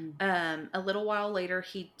 A little while later,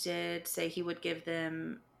 he did say he would give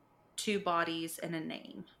them 2 bodies and a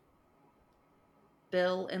name.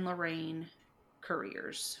 Bill and Lorraine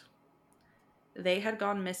Couriers. They had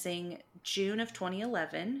gone missing June of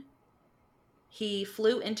 2011. He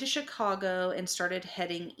flew into Chicago and started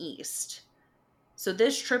heading east. So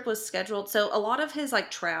this trip was scheduled. So a lot of his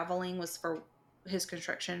traveling was for his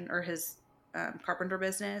construction or his carpenter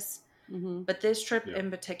business. But this trip in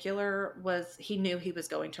particular was, he knew he was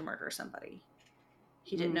going to murder somebody.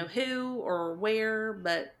 He didn't know who or where,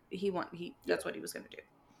 but that's what he was going to do.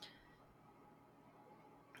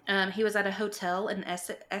 He was at a hotel in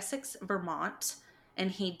Essex, Vermont,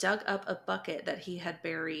 and he dug up a bucket that he had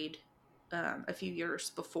buried a few years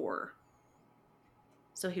before.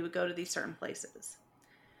 So he would go to these certain places.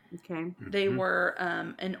 Okay. They were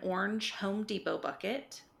an orange Home Depot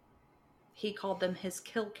bucket. He called them his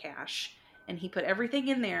kill cache, and he put everything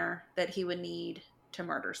in there that he would need to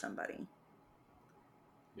murder somebody.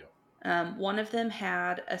 Yep. One of them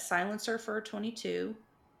had a silencer for a .22,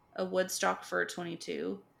 a wood stock for a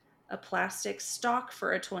 .22, a plastic stock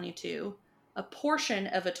for a .22, a portion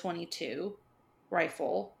of a .22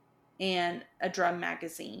 rifle, and a drum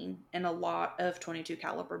magazine and a lot of 22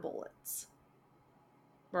 caliber bullets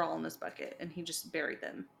were all in this bucket, and he just buried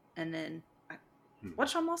them. And then,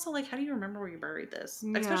 which I'm also like, how do you remember where you buried this?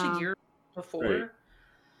 Yeah. Especially years before. Right.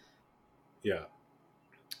 Yeah.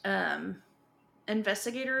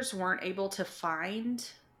 Investigators weren't able to find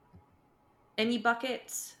any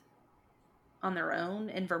buckets on their own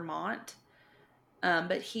in Vermont.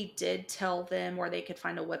 But he did tell them where they could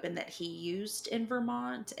find a weapon that he used in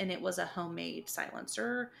Vermont, and it was a homemade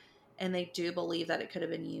silencer. And they do believe that it could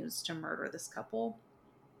have been used to murder this couple.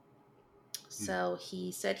 So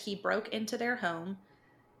he said he broke into their home,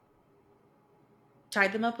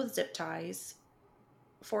 tied them up with zip ties,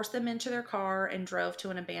 forced them into their car, and drove to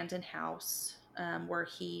an abandoned house where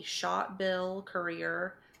he shot Bill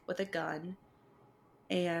Currier with a gun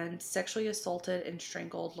and sexually assaulted and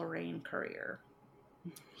strangled Lorraine Currier.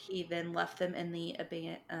 He then left them in the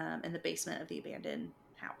basement of the abandoned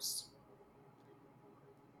house.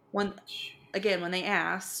 When they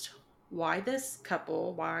asked, why this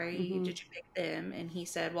couple? Why did you pick them? And he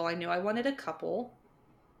said, well, I knew I wanted a couple.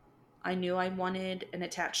 I knew I wanted an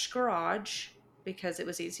attached garage because it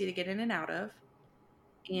was easy to get in and out of.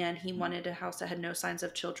 And he wanted a house that had no signs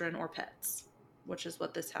of children or pets, which is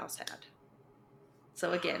what this house had.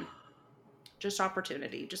 So again, just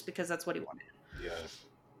opportunity, just because that's what he wanted. Yeah.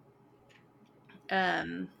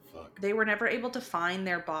 They were never able to find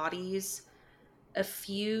their bodies. A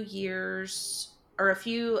few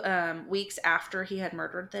weeks after he had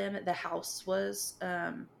murdered them, the house was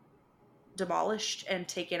demolished and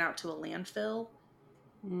taken out to a landfill.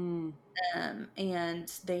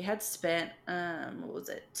 And they had spent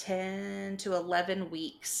 10 to 11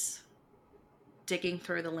 weeks digging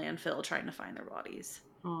through the landfill trying to find their bodies.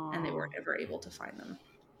 Aww. And they weren't ever able to find them.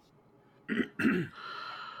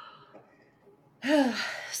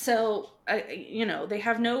 So, they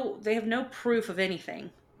have no proof of anything.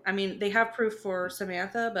 I mean, they have proof for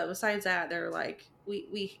Samantha, but besides that, they're like,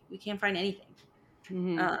 we can't find anything.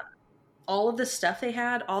 Mm-hmm. All of the stuff they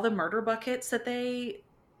had, all the murder buckets that they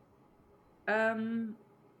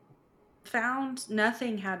found,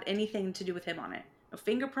 nothing had anything to do with him on it. No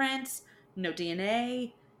fingerprints, no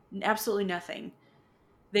DNA, absolutely nothing.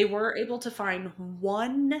 They were able to find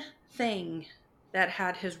one thing that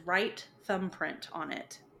had his right thumbprint on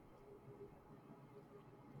it.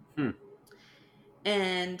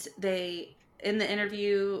 And in the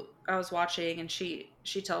interview I was watching, and she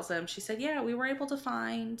tells them, she said, yeah, we were able to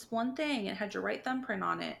find one thing. It had your right thumbprint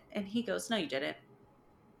on it. And he goes, no, you didn't.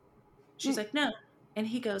 She's like, no. And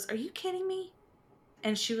he goes, are you kidding me?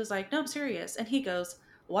 And she was like, no, I'm serious. And he goes,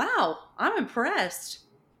 wow, I'm impressed.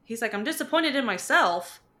 He's like, I'm disappointed in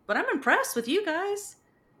myself, but I'm impressed with you guys.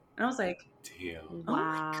 And I was like, damn. Oh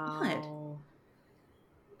my God.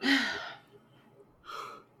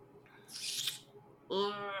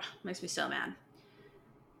 Ugh, makes me so mad.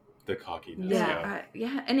 The cockiness.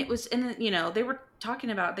 Yeah. And it was, and they were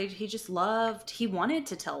talking about, he wanted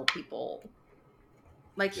to tell people.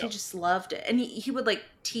 Like, he just loved it. And he would, like,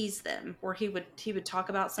 tease them, or he would talk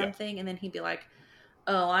about something, and then he'd be like,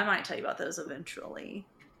 oh, I might tell you about those eventually.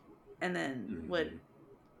 And then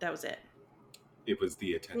that was it. It was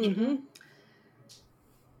the attention. Mm-hmm.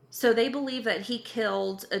 So they believe that he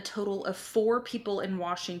killed a total of 4 people in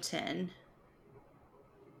Washington,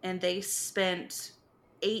 and they spent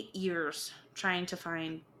 8 years trying to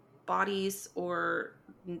find bodies or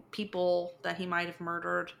people that he might have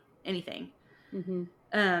murdered, anything. Mm-hmm.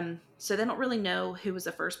 So they don't really know who was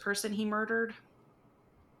the first person he murdered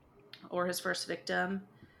or his first victim.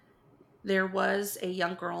 There was a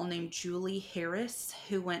young girl named Julie Harris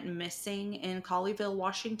who went missing in Colleyville,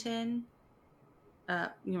 Washington.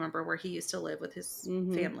 You remember where he used to live with his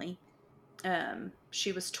family.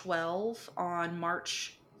 She was 12 on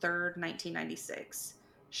March 3rd, 1996.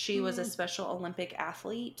 She was a Special Olympic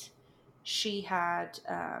athlete. She had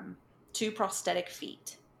 2 prosthetic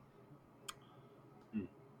feet.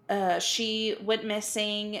 She went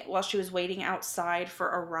missing while she was waiting outside for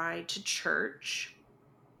a ride to church.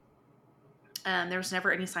 There was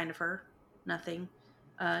never any sign of her. Nothing.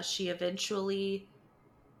 She eventually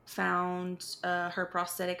found her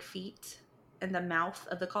prosthetic feet in the mouth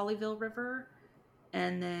of the Colleyville River.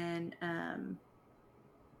 And then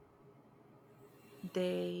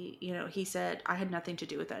he said, I had nothing to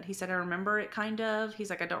do with that. He said, I remember it kind of. He's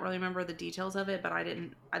like, I don't really remember the details of it, but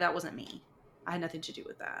that wasn't me. I had nothing to do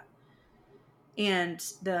with that. And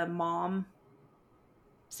the mom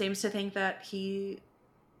seems to think that he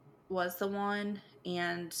was the one.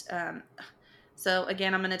 And so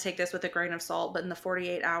again, I'm going to take this with a grain of salt, but in the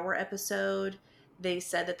 48-hour episode, they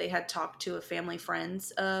said that they had talked to a family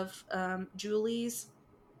friends of Julie's,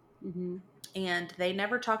 Mm-hmm. And they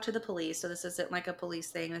never talked to the police. So this isn't like a police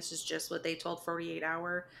thing. This is just what they told 48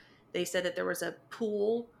 Hour. They said that there was a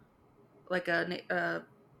pool, like a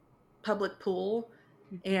public pool,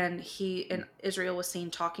 and Israel was seen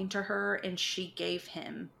talking to her, and she gave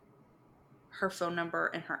him her phone number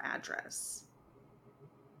and her address.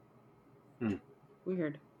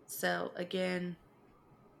 Weird. So again,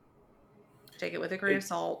 take it with a grain of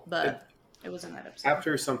salt, but it was in that episode.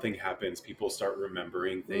 After something happens, people start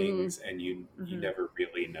remembering things, and you never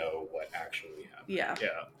really know what actually happened. Yeah.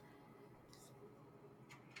 Yeah.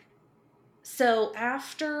 So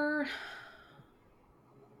after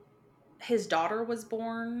his daughter was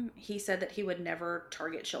born, he said that he would never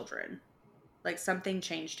target children. Like something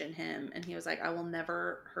changed in him, and he was like, I will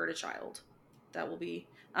never hurt a child. That will be...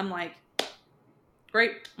 I'm like,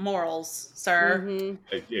 great morals, sir.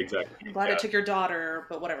 Mm-hmm. Exactly. I'm glad I took your daughter,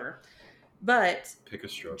 but whatever. But pick a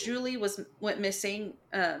struggle. Julie went missing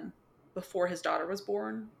before his daughter was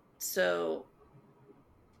born, so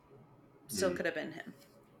still could have been him.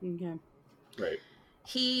 Okay. Right.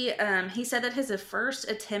 He said that his first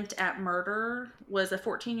attempt at murder was a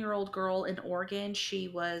 14-year-old girl in Oregon. She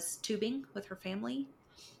was tubing with her family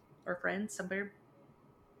or friends somewhere.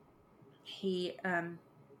 He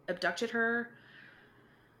abducted her,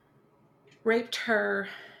 raped her,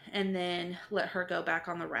 and then let her go back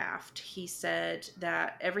on the raft. He said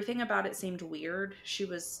that everything about it seemed weird. She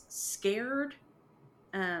was scared,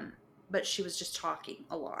 but she was just talking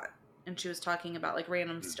a lot. And she was talking about like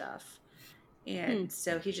random stuff. And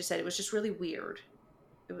so he just said it was just really weird.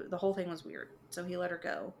 The whole thing was weird. So he let her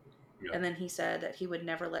go. Yeah. And then he said that he would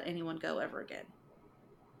never let anyone go ever again.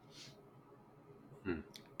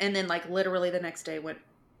 And then like literally the next day went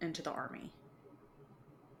into the army.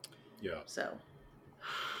 Yeah. So.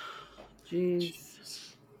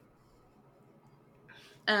 Jeez.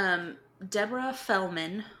 Deborah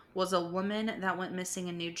Fellman was a woman that went missing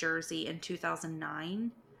in New Jersey in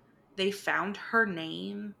 2009. They found her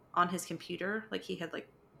name on his computer. Like he had like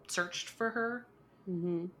searched for her.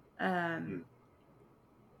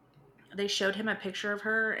 They showed him a picture of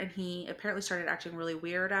her, and he apparently started acting really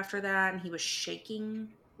weird after that, and he was shaking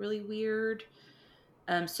really weird.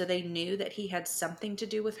 So they knew that he had something to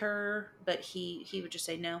do with her, but he would just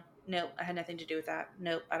say, no, I had nothing to do with that.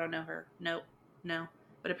 Nope, I don't know her. Nope, no.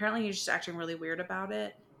 But apparently he was just acting really weird about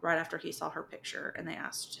it right after he saw her picture, and they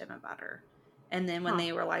asked him about her. And then when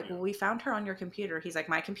they were like, well, we found her on your computer. He's like,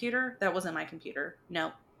 my computer? That wasn't my computer.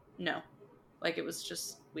 No. Like, it was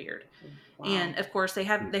just weird. Wow. And, of course, they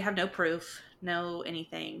have no proof, no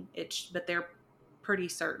anything. But they're pretty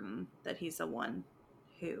certain that he's the one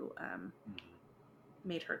who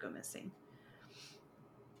made her go missing.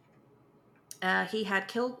 He had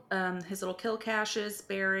his little kill caches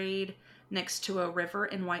buried next to a river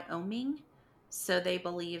in Wyoming. So they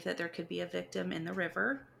believe that there could be a victim in the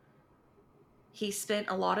river. He spent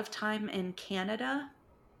a lot of time in Canada.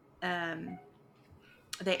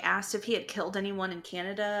 They asked if he had killed anyone in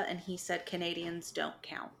Canada, and he said Canadians don't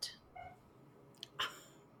count.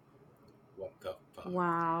 What the fuck?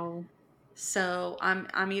 Wow. So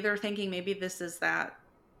I'm either thinking maybe this is that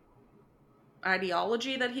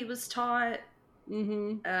ideology that he was taught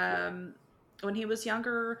when he was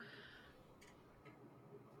younger,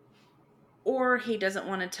 or he doesn't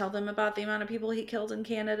want to tell them about the amount of people he killed in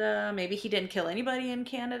Canada. Maybe he didn't kill anybody in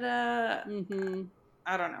Canada.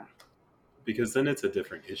 I don't know. Because then it's a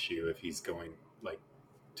different issue if he's going like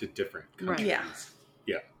to different countries. Right.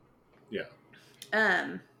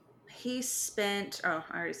 Yeah. He spent. Oh,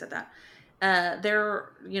 I already said that.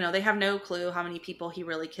 They have no clue how many people he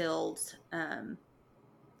really killed. And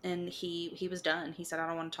he was done. He said, I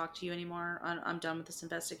don't want to talk to you anymore. I'm done with this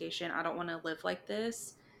investigation. I don't want to live like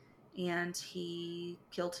this. And he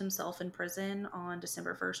killed himself in prison on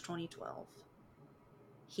December 1st, 2012.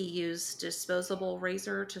 He used disposable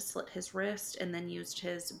razor to slit his wrist and then used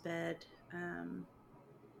his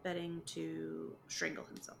bedding to strangle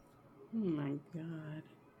himself. Oh my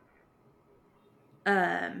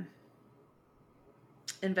God.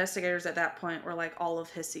 Investigators at that point were like, all of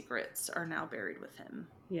his secrets are now buried with him.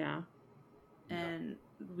 Yeah. And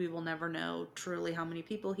we will never know truly how many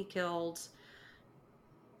people he killed.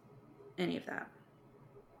 Any of that.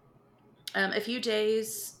 A few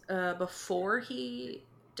days before he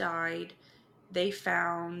died, they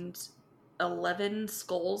found 11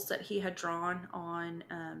 skulls that he had drawn on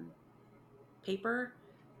paper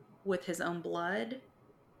with his own blood.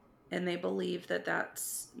 And they believe that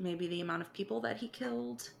that's maybe the amount of people that he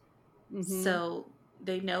killed. So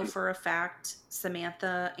they know for a fact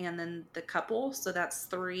Samantha and then the couple. So that's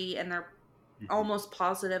 3. And they're almost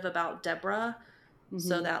positive about Deborah.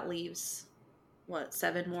 So that leaves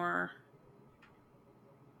 7 more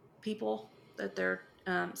people that they're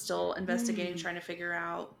still investigating, trying to figure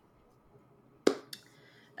out.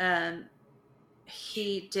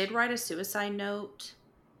 He did write a suicide note.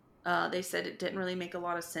 They said it didn't really make a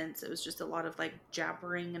lot of sense. It was just a lot of like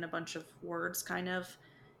jabbering and a bunch of words, kind of.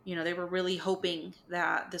 You know, they were really hoping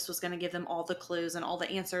that this was going to give them all the clues and all the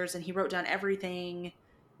answers. And he wrote down everything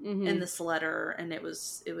in this letter, and it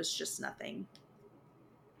was just nothing.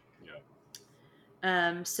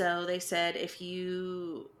 Yeah. So they said, if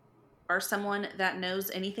you are someone that knows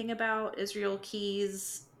anything about Israel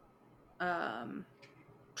Keyes'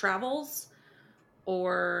 travels,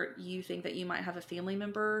 or you think that you might have a family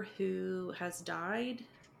member who has died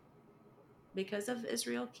because of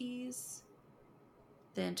Israel Keyes,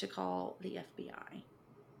 then to call the FBI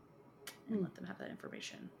and let them have that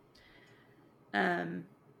information.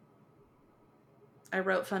 I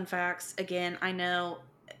wrote fun facts. Again, I know,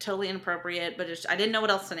 totally inappropriate, but I didn't know what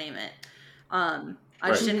else to name it. I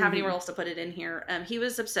just didn't have anywhere else to put it in here. He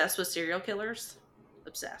was obsessed with serial killers.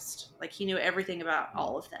 Obsessed. Like, he knew everything about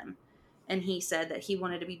all of them. And he said that he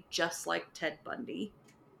wanted to be just like Ted Bundy.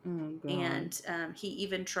 Oh, and he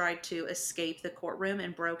even tried to escape the courtroom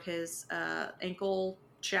and broke his ankle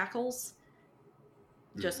shackles,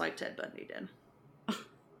 just like Ted Bundy did.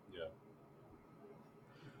 Yeah.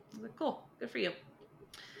 I was like, cool. Good for you.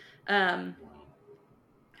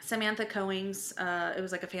 Samantha Coings, it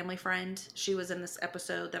was like a family friend. She was in this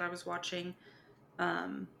episode that I was watching.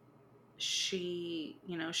 She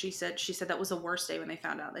said that was the worst day when they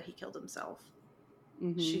found out that he killed himself.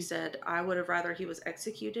 Mm-hmm. She said, I would have rather he was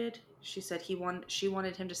executed. She said she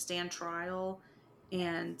wanted him to stand trial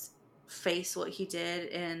and face what he did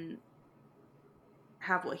and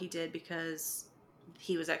have what he did because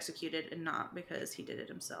he was executed and not because he did it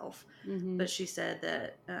himself. Mm-hmm. But she said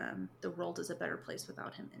that the world is a better place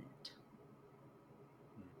without him in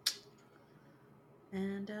it.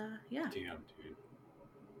 And yeah. Damn, dude.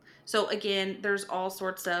 So again, there's all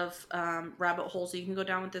sorts of rabbit holes you can go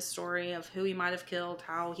down with this story of who he might have killed,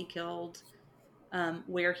 how he killed,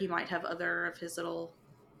 where he might have other of his little,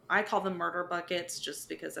 I call them murder buckets just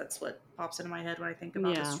because that's what pops into my head when I think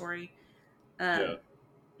about the story.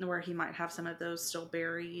 Where he might have some of those still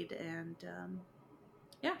buried. And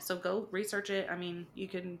so go research it. I mean,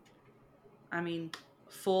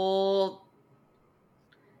 full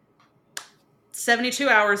 72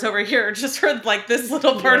 hours over here just for like this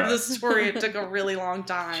little part of the story. It took a really long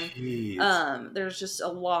time. There's just a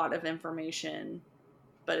lot of information,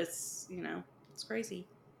 but it's crazy.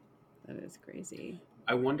 That is crazy.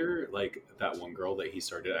 I wonder, like, that one girl that he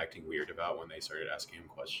started acting weird about when they started asking him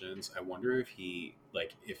questions, I wonder if he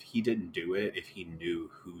didn't do it, if he knew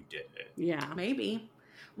who did it. Yeah, maybe.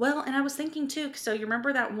 Well, and I was thinking too, so you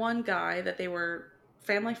remember that one guy that they were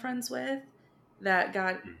family friends with that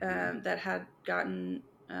got that had gotten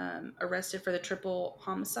arrested for the triple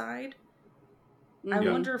homicide? I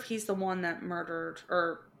wonder if he's the one that murdered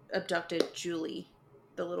or abducted Julie,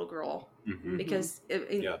 the little girl, because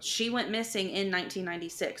she went missing in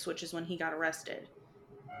 1996, which is when he got arrested.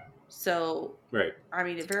 So, I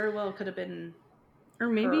mean, it very well could have been, or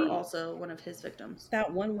maybe also one of his victims.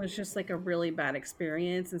 That one was just like a really bad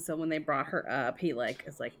experience, and so when they brought her up, he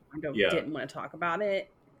didn't want to talk about it.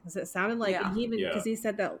 Because it sounded like, because he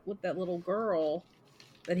said that with that little girl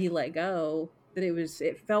that he let go, that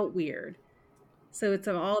it felt weird. So it's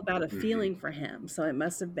all about a feeling for him. So it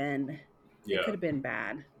must have been, it could have been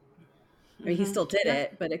bad. I mean, he still did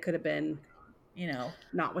it, but it could have been,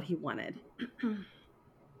 not what he wanted.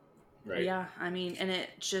 Right. Yeah. I mean, and it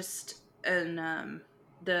just, and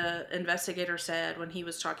the investigator said when he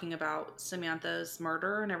was talking about Samantha's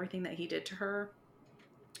murder and everything that he did to her,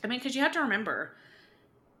 I mean, because you have to remember,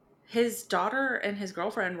 his daughter and his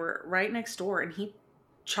girlfriend were right next door, and he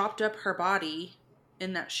chopped up her body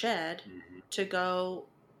in that shed to go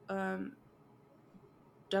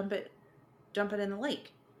dump it in the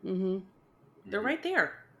lake. Mm-hmm. They're right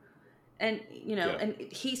there. And, and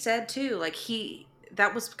he said too, like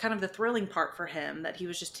that was kind of the thrilling part for him, that he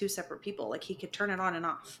was just two separate people. Like, he could turn it on and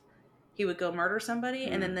off. He would go murder somebody,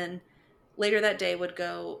 and then later that day would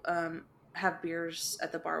go have beers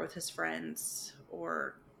at the bar with his friends,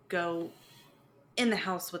 or go in the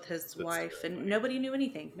house with his wife, and nobody knew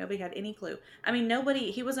anything. Nobody had any clue. I mean,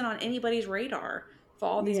 he wasn't on anybody's radar for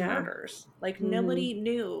all these murders. Like, nobody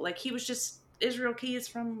knew. Like, he was just Israel Keyes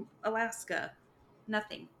from Alaska.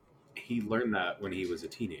 Nothing. He learned that when he was a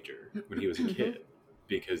teenager, when he was a kid,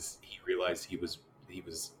 because he realized he was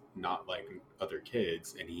not like other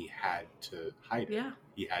kids, and he had to hide it. Yeah.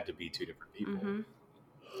 He had to be two different people.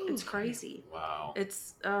 It's crazy. Wow.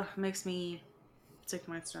 It's makes me sick to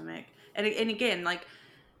my stomach. And again, like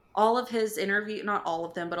all of his interview, not all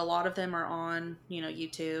of them, but a lot of them are on,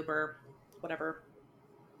 YouTube or whatever.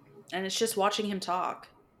 And it's just watching him talk.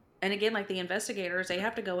 And again, like the investigators, they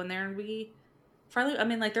have to go in there and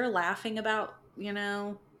like they're laughing about,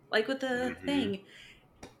 like with the thing.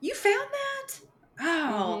 You found that?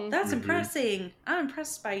 Oh, that's impressive. I'm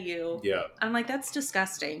impressed by you. Yeah. I'm like, that's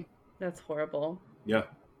disgusting. That's horrible. Yeah.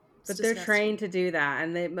 But they're trained to do that,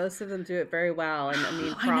 and most of them do it very well. And I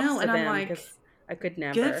mean, props to them, because I could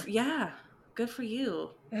never. Good for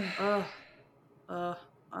you.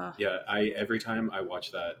 Yeah, every time I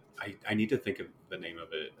watch that, I need to think of the name of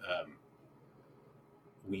it.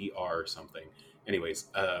 We Are something. Anyways,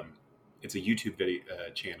 it's a YouTube video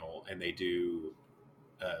channel, and they do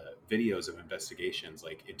videos of investigations,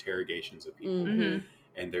 like interrogations of people.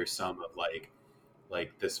 And there's some of like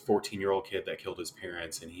this 14-year-old kid that killed his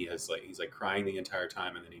parents, and he's crying the entire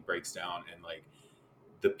time, and then he breaks down, and like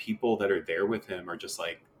the people that are there with him are just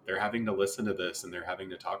like, they're having to listen to this, and they're having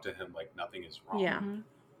to talk to him like nothing is wrong. Yeah.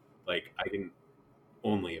 Like I can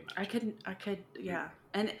only imagine. I could, yeah.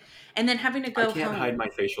 And then having to go home. I can't hide my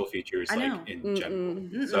facial features in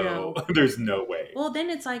general. So No. There's no way. Well, then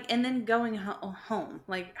it's like, and then going home.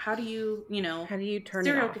 Like, how do you, how do you turn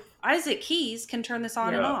it off? Isaac Keys can turn this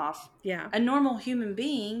on and off. Yeah. A normal human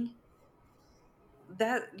being,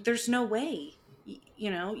 there's no way.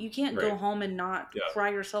 You can't go home and not cry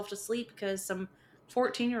yourself to sleep because some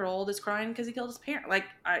 14-year-old is crying because he killed his parent. Like,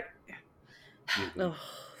 Oh,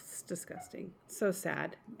 it's disgusting. So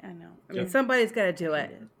sad. I know. I mean, somebody's got to do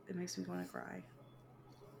it. It makes me want to cry.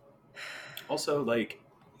 Also, like,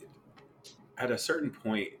 at a certain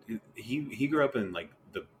point, he grew up in like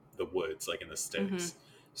the woods, like in the sticks.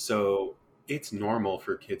 So it's normal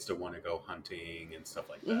for kids to want to go hunting and stuff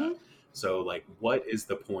like that. So like, what is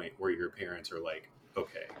the point where your parents are like,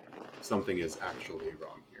 okay, something is actually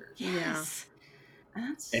wrong here? Yes.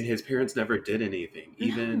 Yeah. And his parents never did anything,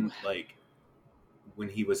 even like when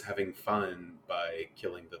he was having fun by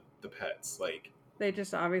killing the pets. Like, they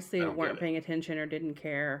just obviously weren't paying attention or didn't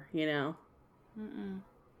care, They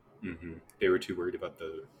were too worried about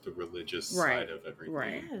the religious side of everything.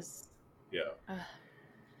 Right. Yes. Yeah.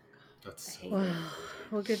 That's so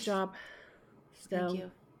well, good job. Thank you.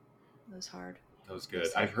 That was hard. That was good.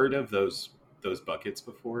 I've heard of those buckets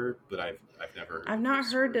before, but I've never heard. I've not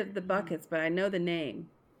heard of the buckets, but I know the name.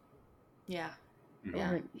 Yeah.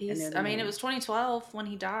 Yeah. It was 2012 when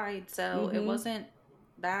he died, so it wasn't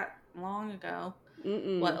that long ago.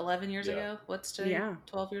 What, 11 years ago? What's today? Yeah.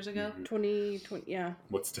 12 years ago? 2020, yeah.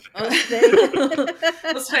 What's today? Let's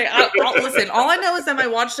say, listen, all I know is that my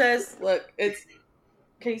watch says, look,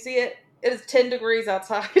 can you see it? It is 10 degrees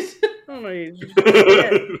outside. Oh my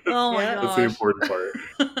gosh. That's the important part.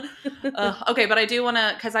 Okay, but I do want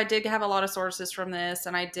to, because I did have a lot of sources from this,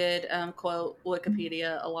 and I did quote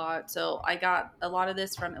Wikipedia a lot. So I got a lot of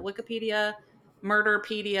this from Wikipedia,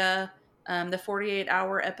 Murderpedia, the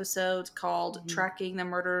 48-hour episode called Tracking the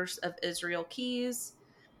Murders of Israel Keys.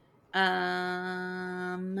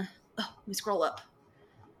 Let me scroll up.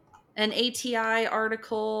 An ATI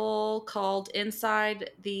article called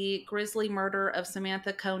Inside the Grisly Murder of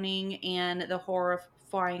Samantha Koenig and the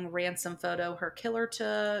Horrifying Ransom Photo Her Killer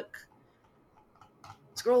Took.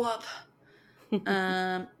 Scroll up.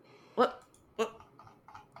 A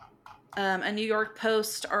New York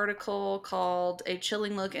Post article called A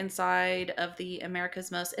Chilling Look Inside of the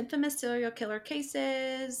America's Most Infamous Serial Killer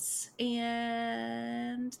Cases.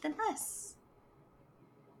 And then us.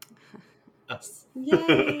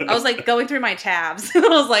 Yay. I was like going through my tabs. I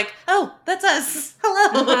was like, oh, that's us.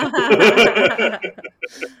 Hello.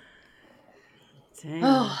 Dang.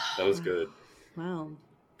 That was good. Wow.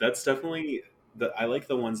 That's definitely I like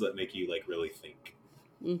the ones that make you like really think.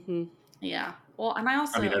 Yeah. Well, and I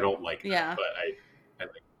don't like that, but I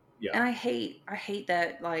like, And I hate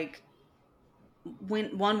that, like,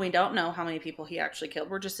 when we don't know how many people he actually killed.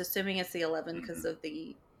 We're just assuming it's the 11 because of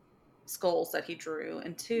the skulls that he drew.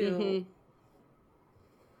 And 2,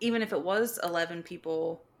 even if it was 11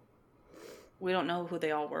 people, we don't know who they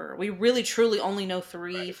all were. We really, truly only know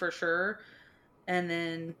 3 for sure. And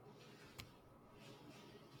then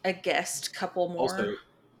a guest couple more.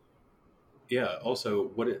 Also,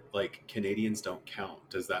 like, Canadians don't count.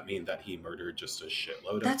 Does that mean that he murdered just a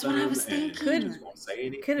shitload of them? That's what I was thinking. Could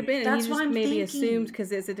have been. That's what I'm maybe thinking. Assumed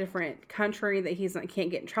because it's a different country that can't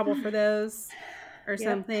get in trouble for those or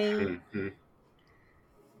something. Who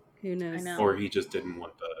knows? I know. Or he just didn't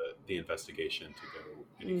want the investigation to go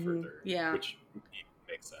any further. Yeah. Which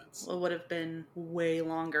makes sense. Well, it would have been way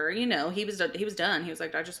longer. He was done. He was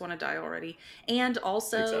like, I just want to die already. And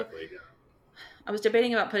also, I was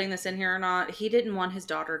debating about putting this in here or not. He didn't want his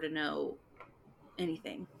daughter to know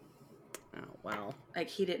anything. Oh, wow. Like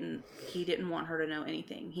he didn't want her to know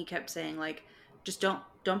anything. He kept saying like, just don't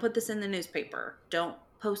put this in the newspaper. Don't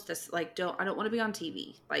post this. Like, I don't want to be on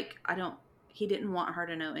TV. Like, he didn't want her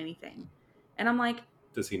to know anything. And I'm like,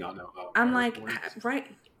 does he not know how? I'm like, right.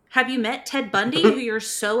 Have you met Ted Bundy, who you're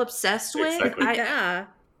so obsessed with? Exactly. Yeah.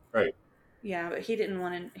 Right. Yeah, but he didn't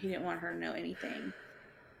want her to know anything.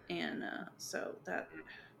 And so that's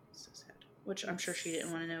so sad. Which I'm sure she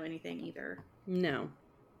didn't want to know anything either. No.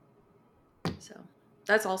 So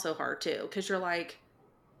that's also hard too, because you're like,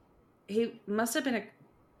 he must have been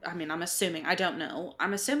I'm assuming, I don't know.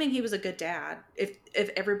 I'm assuming he was a good dad. If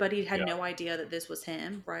everybody had no idea that this was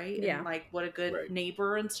him, right? Yeah. And like what a good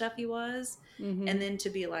neighbor and stuff he was. Mm-hmm. And then to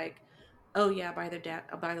be like, oh yeah, by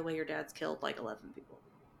the way, your dad's killed like 11 people.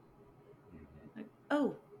 Mm-hmm. Like,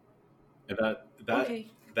 oh. And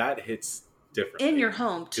that hits differently. In your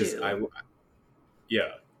home too.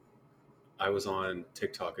 I was on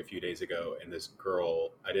TikTok a few days ago, and this girl,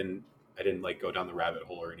 I didn't like go down the rabbit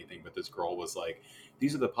hole or anything, but this girl was like,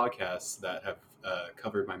 these are the podcasts that have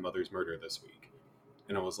covered my mother's murder this week.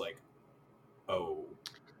 And I was like, oh,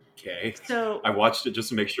 okay. So I watched it just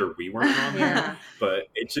to make sure we weren't on there, but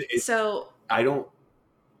I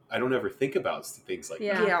don't ever think about things like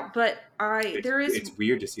that. Yeah, but it's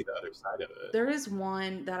weird to see the other side of it. There is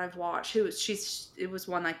one that I've watched it was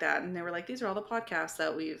one like that, and they were like, these are all the podcasts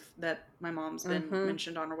that my mom's been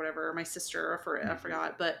mentioned on or whatever, or my sister, I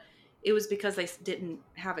forgot, but it was because they didn't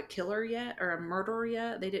have a killer yet or a murderer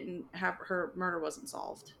yet. They didn't have, her murder wasn't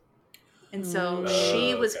solved. And so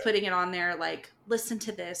she was putting it on there like, listen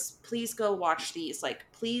to this, please go watch these,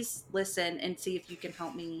 like, please listen and see if you can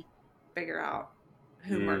help me figure out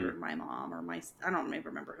who murdered my mom or I don't even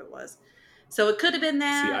remember who it was. So it could have been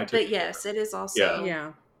that, but yes, it is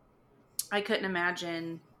also, I couldn't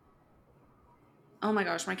imagine. Oh my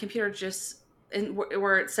gosh, my computer just,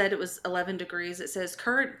 where it said it was 11 degrees, it says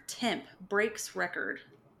current temp breaks record.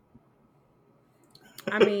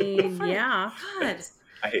 I mean, yeah. God.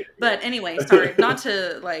 But anyway, sorry, not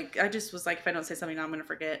to like, I just was like, if I don't say something now, I'm going to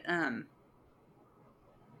forget. I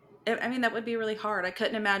mean, that would be really hard. I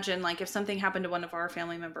couldn't imagine like if something happened to one of our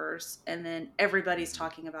family members and then everybody's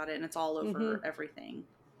talking about it and it's all over everything.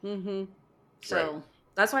 Mm-hmm. So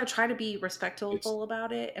that's why I try to be respectful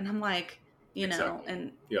about it. And I'm like, you know,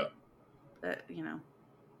 and you know,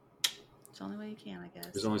 it's the only way you can, I guess.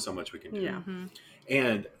 There's only so much we can do. Yeah. Mm-hmm.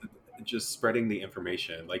 And just spreading the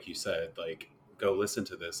information, like you said, like, go listen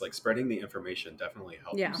to this. Like, spreading the information definitely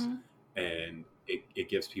helps. Yeah. And it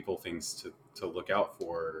gives people things to look out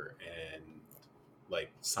for and, like,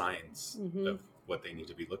 signs of what they need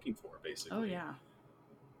to be looking for, basically. Oh, yeah.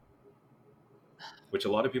 Which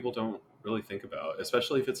a lot of people don't really think about,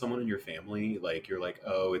 especially if it's someone in your family. Like, you're like,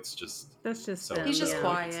 oh, that's just them. He's just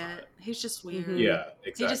quiet. He's just weird. Mm-hmm. Yeah,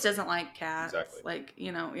 exactly. He just doesn't like cats. Exactly. Like,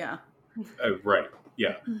 you know, yeah. Right.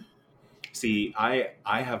 Yeah. See, I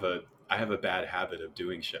have a bad habit of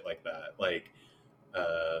doing shit like that. Like,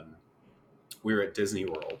 we were at Disney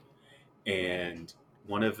World, and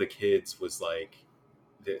one of the kids was like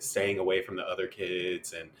staying away from the other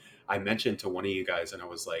kids, and I mentioned to one of you guys, and I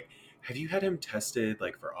was like, have you had him tested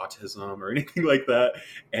like for autism or anything like that?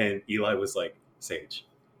 And Eli was like, Sage,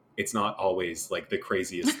 it's not always like the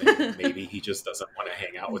craziest thing. Maybe he just doesn't want to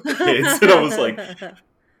hang out with the kids. And I was like,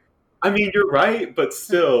 I mean, you're right, but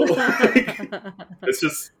still, like, it's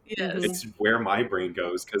just, it's where my brain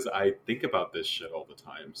goes because I think about this shit all the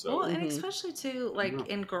time. So, well, and especially too, like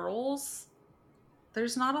in girls,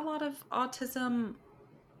 there's not a lot of autism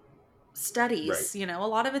studies. Right. You know, a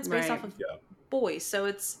lot of it's based off of boys, so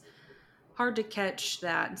it's hard to catch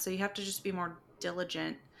that, and so you have to just be more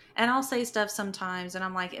diligent. And I'll say stuff sometimes, and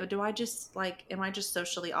I'm like, am I just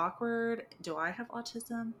socially awkward? Do I have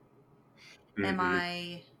autism? Am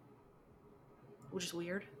I just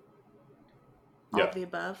weird? All of the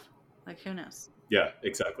above? Like, who knows? Yeah,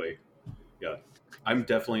 exactly. Yeah. I'm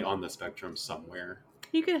definitely on the spectrum somewhere.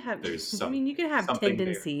 You could have, you could have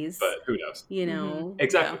tendencies. There, but who knows? You know?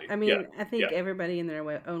 Exactly. I mean, I think everybody in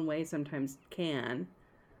their own way sometimes can,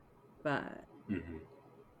 but...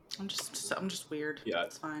 I'm just weird. Yeah.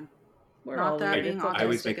 It's fine. We're not all that weird. being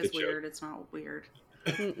autistic is weird. It's not weird.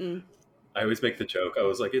 I always make the joke. I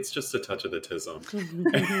was like, it's just a touch of the tism.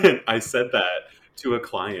 And I said that to a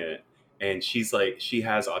client, and she's like, she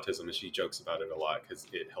has autism and she jokes about it a lot because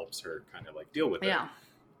it helps her kind of like deal with it. Yeah.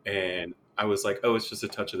 And I was like, oh, it's just a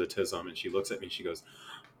touch of the tism. And she looks at me and she goes,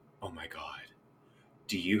 oh my God,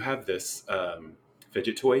 do you have this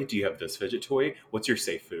fidget toy? Do you have this fidget toy? What's your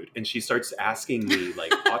safe food? And she starts asking me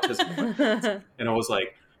like autism questions. And I was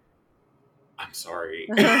like, I'm sorry.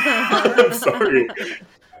 I'm sorry.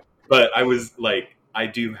 But I was like, I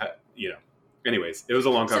do have, anyways, it was a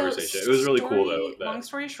long conversation. It was really cool though. Long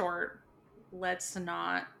story short, let's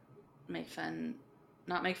not make fun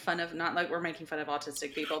of, not like we're making fun of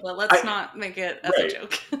autistic people, but let's not make it as a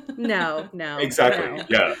joke. No. Exactly.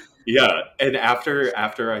 No. Yeah. And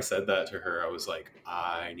after I said that to her, I was like,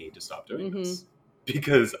 I need to stop doing this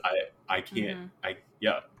because I can't,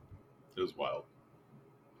 it was wild.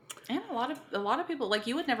 And a lot of people, like,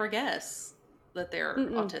 you would never guess that they're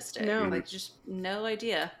autistic. No. Like, just no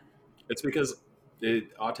idea. It's because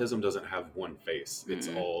autism doesn't have one face.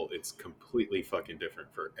 It's completely fucking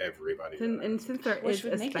different for everybody. And since there is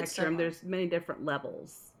a spectrum, there's many different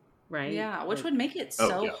levels, right? Yeah, which would make it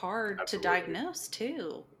so hard to diagnose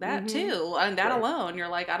too. That too. I mean, that alone, you're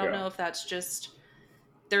like, I don't know if that's just,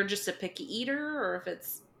 they're just a picky eater, or if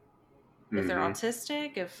it's, if they're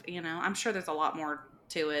autistic, if, I'm sure there's a lot more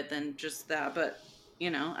to it than just that, but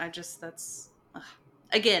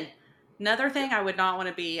again, another thing I would not want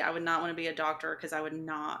to be a doctor, because I would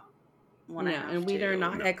not want to have and we are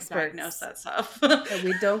not experts diagnose that stuff. And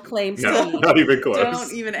we don't claim to be. Not even close.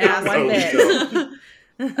 Don't even ask. One bit.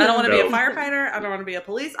 I don't want to be a firefighter. I don't want to be a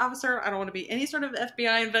police officer. I don't want to be any sort of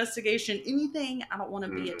FBI investigation, anything. I don't want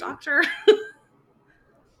to be a doctor.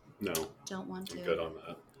 No. Don't want to. I'm good on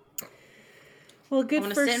that. Well,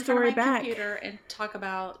 good first story back. Computer and talk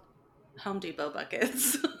about Home Depot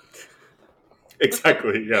buckets.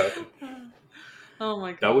 Exactly. Yeah. Oh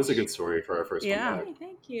my god. That was a good story for our first one back. Hey,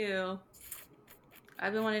 thank you.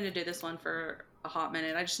 I've been wanting to do this one for a hot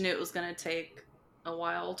minute. I just knew it was going to take a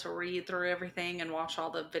while to read through everything and watch all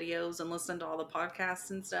the videos and listen to all the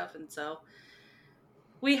podcasts and stuff, and so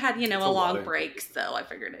we had, a long break, so I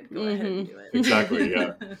figured I'd go ahead and do it. Exactly.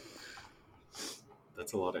 Yeah.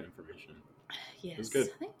 That's a lot of information. Yes. It was good.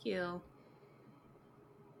 Thank you.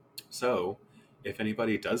 So, if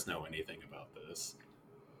anybody does know anything about this,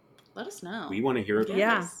 let us know. We want to hear about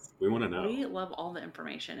this. We want to know. We love all the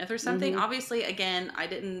information. If there's something, obviously, again, I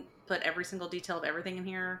didn't put every single detail of everything in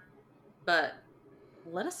here, but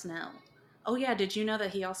let us know. Oh, yeah, did you know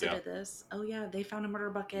that he also did this? Oh, yeah, they found a murder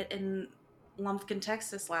bucket in Lumpkin,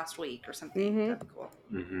 Texas last week or something. That'd be cool.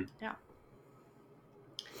 Yeah.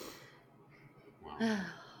 Wow.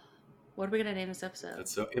 What are we going to name this episode?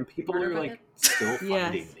 That's and people murder are bucket? Like still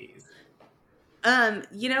finding these.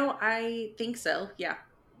 I think so. Yeah.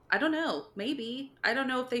 I don't know. Maybe. I don't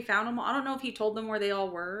know if they found them. I don't know if he told them where they all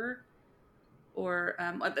were, or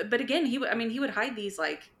but again, he would hide these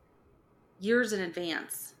like years in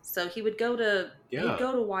advance. So he would go to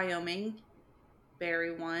Wyoming,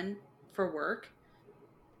 bury one for work,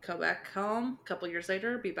 go back home a couple years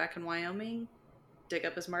later, be back in Wyoming, dig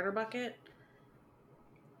up his murder bucket.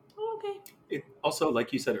 Oh, okay. It also,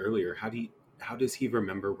 like you said earlier, how does he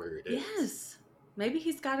remember where it is? Yes. Maybe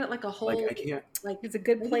he's got it like a whole. Like I can't. Like he's a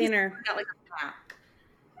good planner. He's got like a map.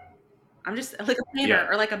 I'm just like a planner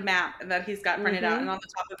or like a map that he's got printed out, and on the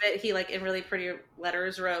top of it, he like in really pretty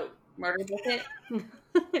letters wrote "murder bucket."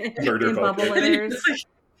 Murder bucket. Bubble letters.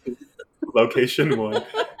 Location 1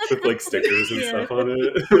 with like stickers and stuff on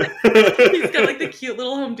it. He's got like the cute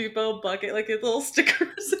little Home Depot bucket, like his little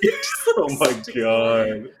stickers. Oh my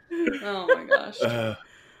god. Oh my gosh.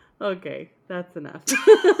 Okay, that's enough.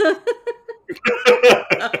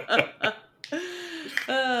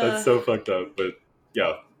 That's so fucked up, but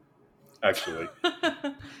yeah, actually.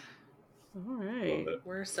 All right.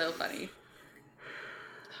 We're so funny.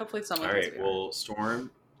 Hopefully someone. All right, well,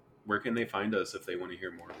 Storm, where can they find us if they want to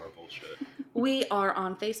hear more of our bullshit? We are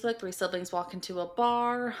on Facebook, 3 Siblings Walk Into a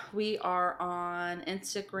Bar. We are on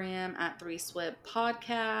Instagram at 3 Swip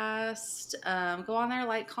Podcast. Go on there,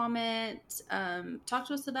 like, comment, talk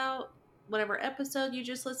to us about whatever episode you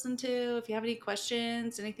just listened to. If you have any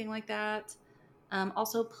questions, anything like that.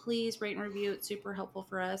 Also, please rate and review. It's super helpful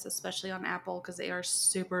for us, especially on Apple, because they are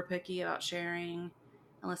super picky about sharing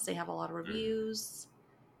unless they have a lot of reviews.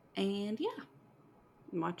 And yeah.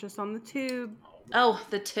 Watch us on the tube. Oh,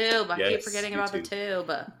 the tube. I keep forgetting about the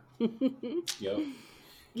tube. Yep.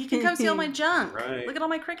 You can come see all my junk. Right. Look at all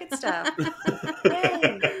my Cricut stuff.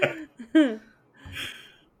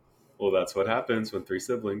 Well, that's what happens when 3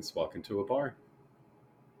 siblings walk into a bar.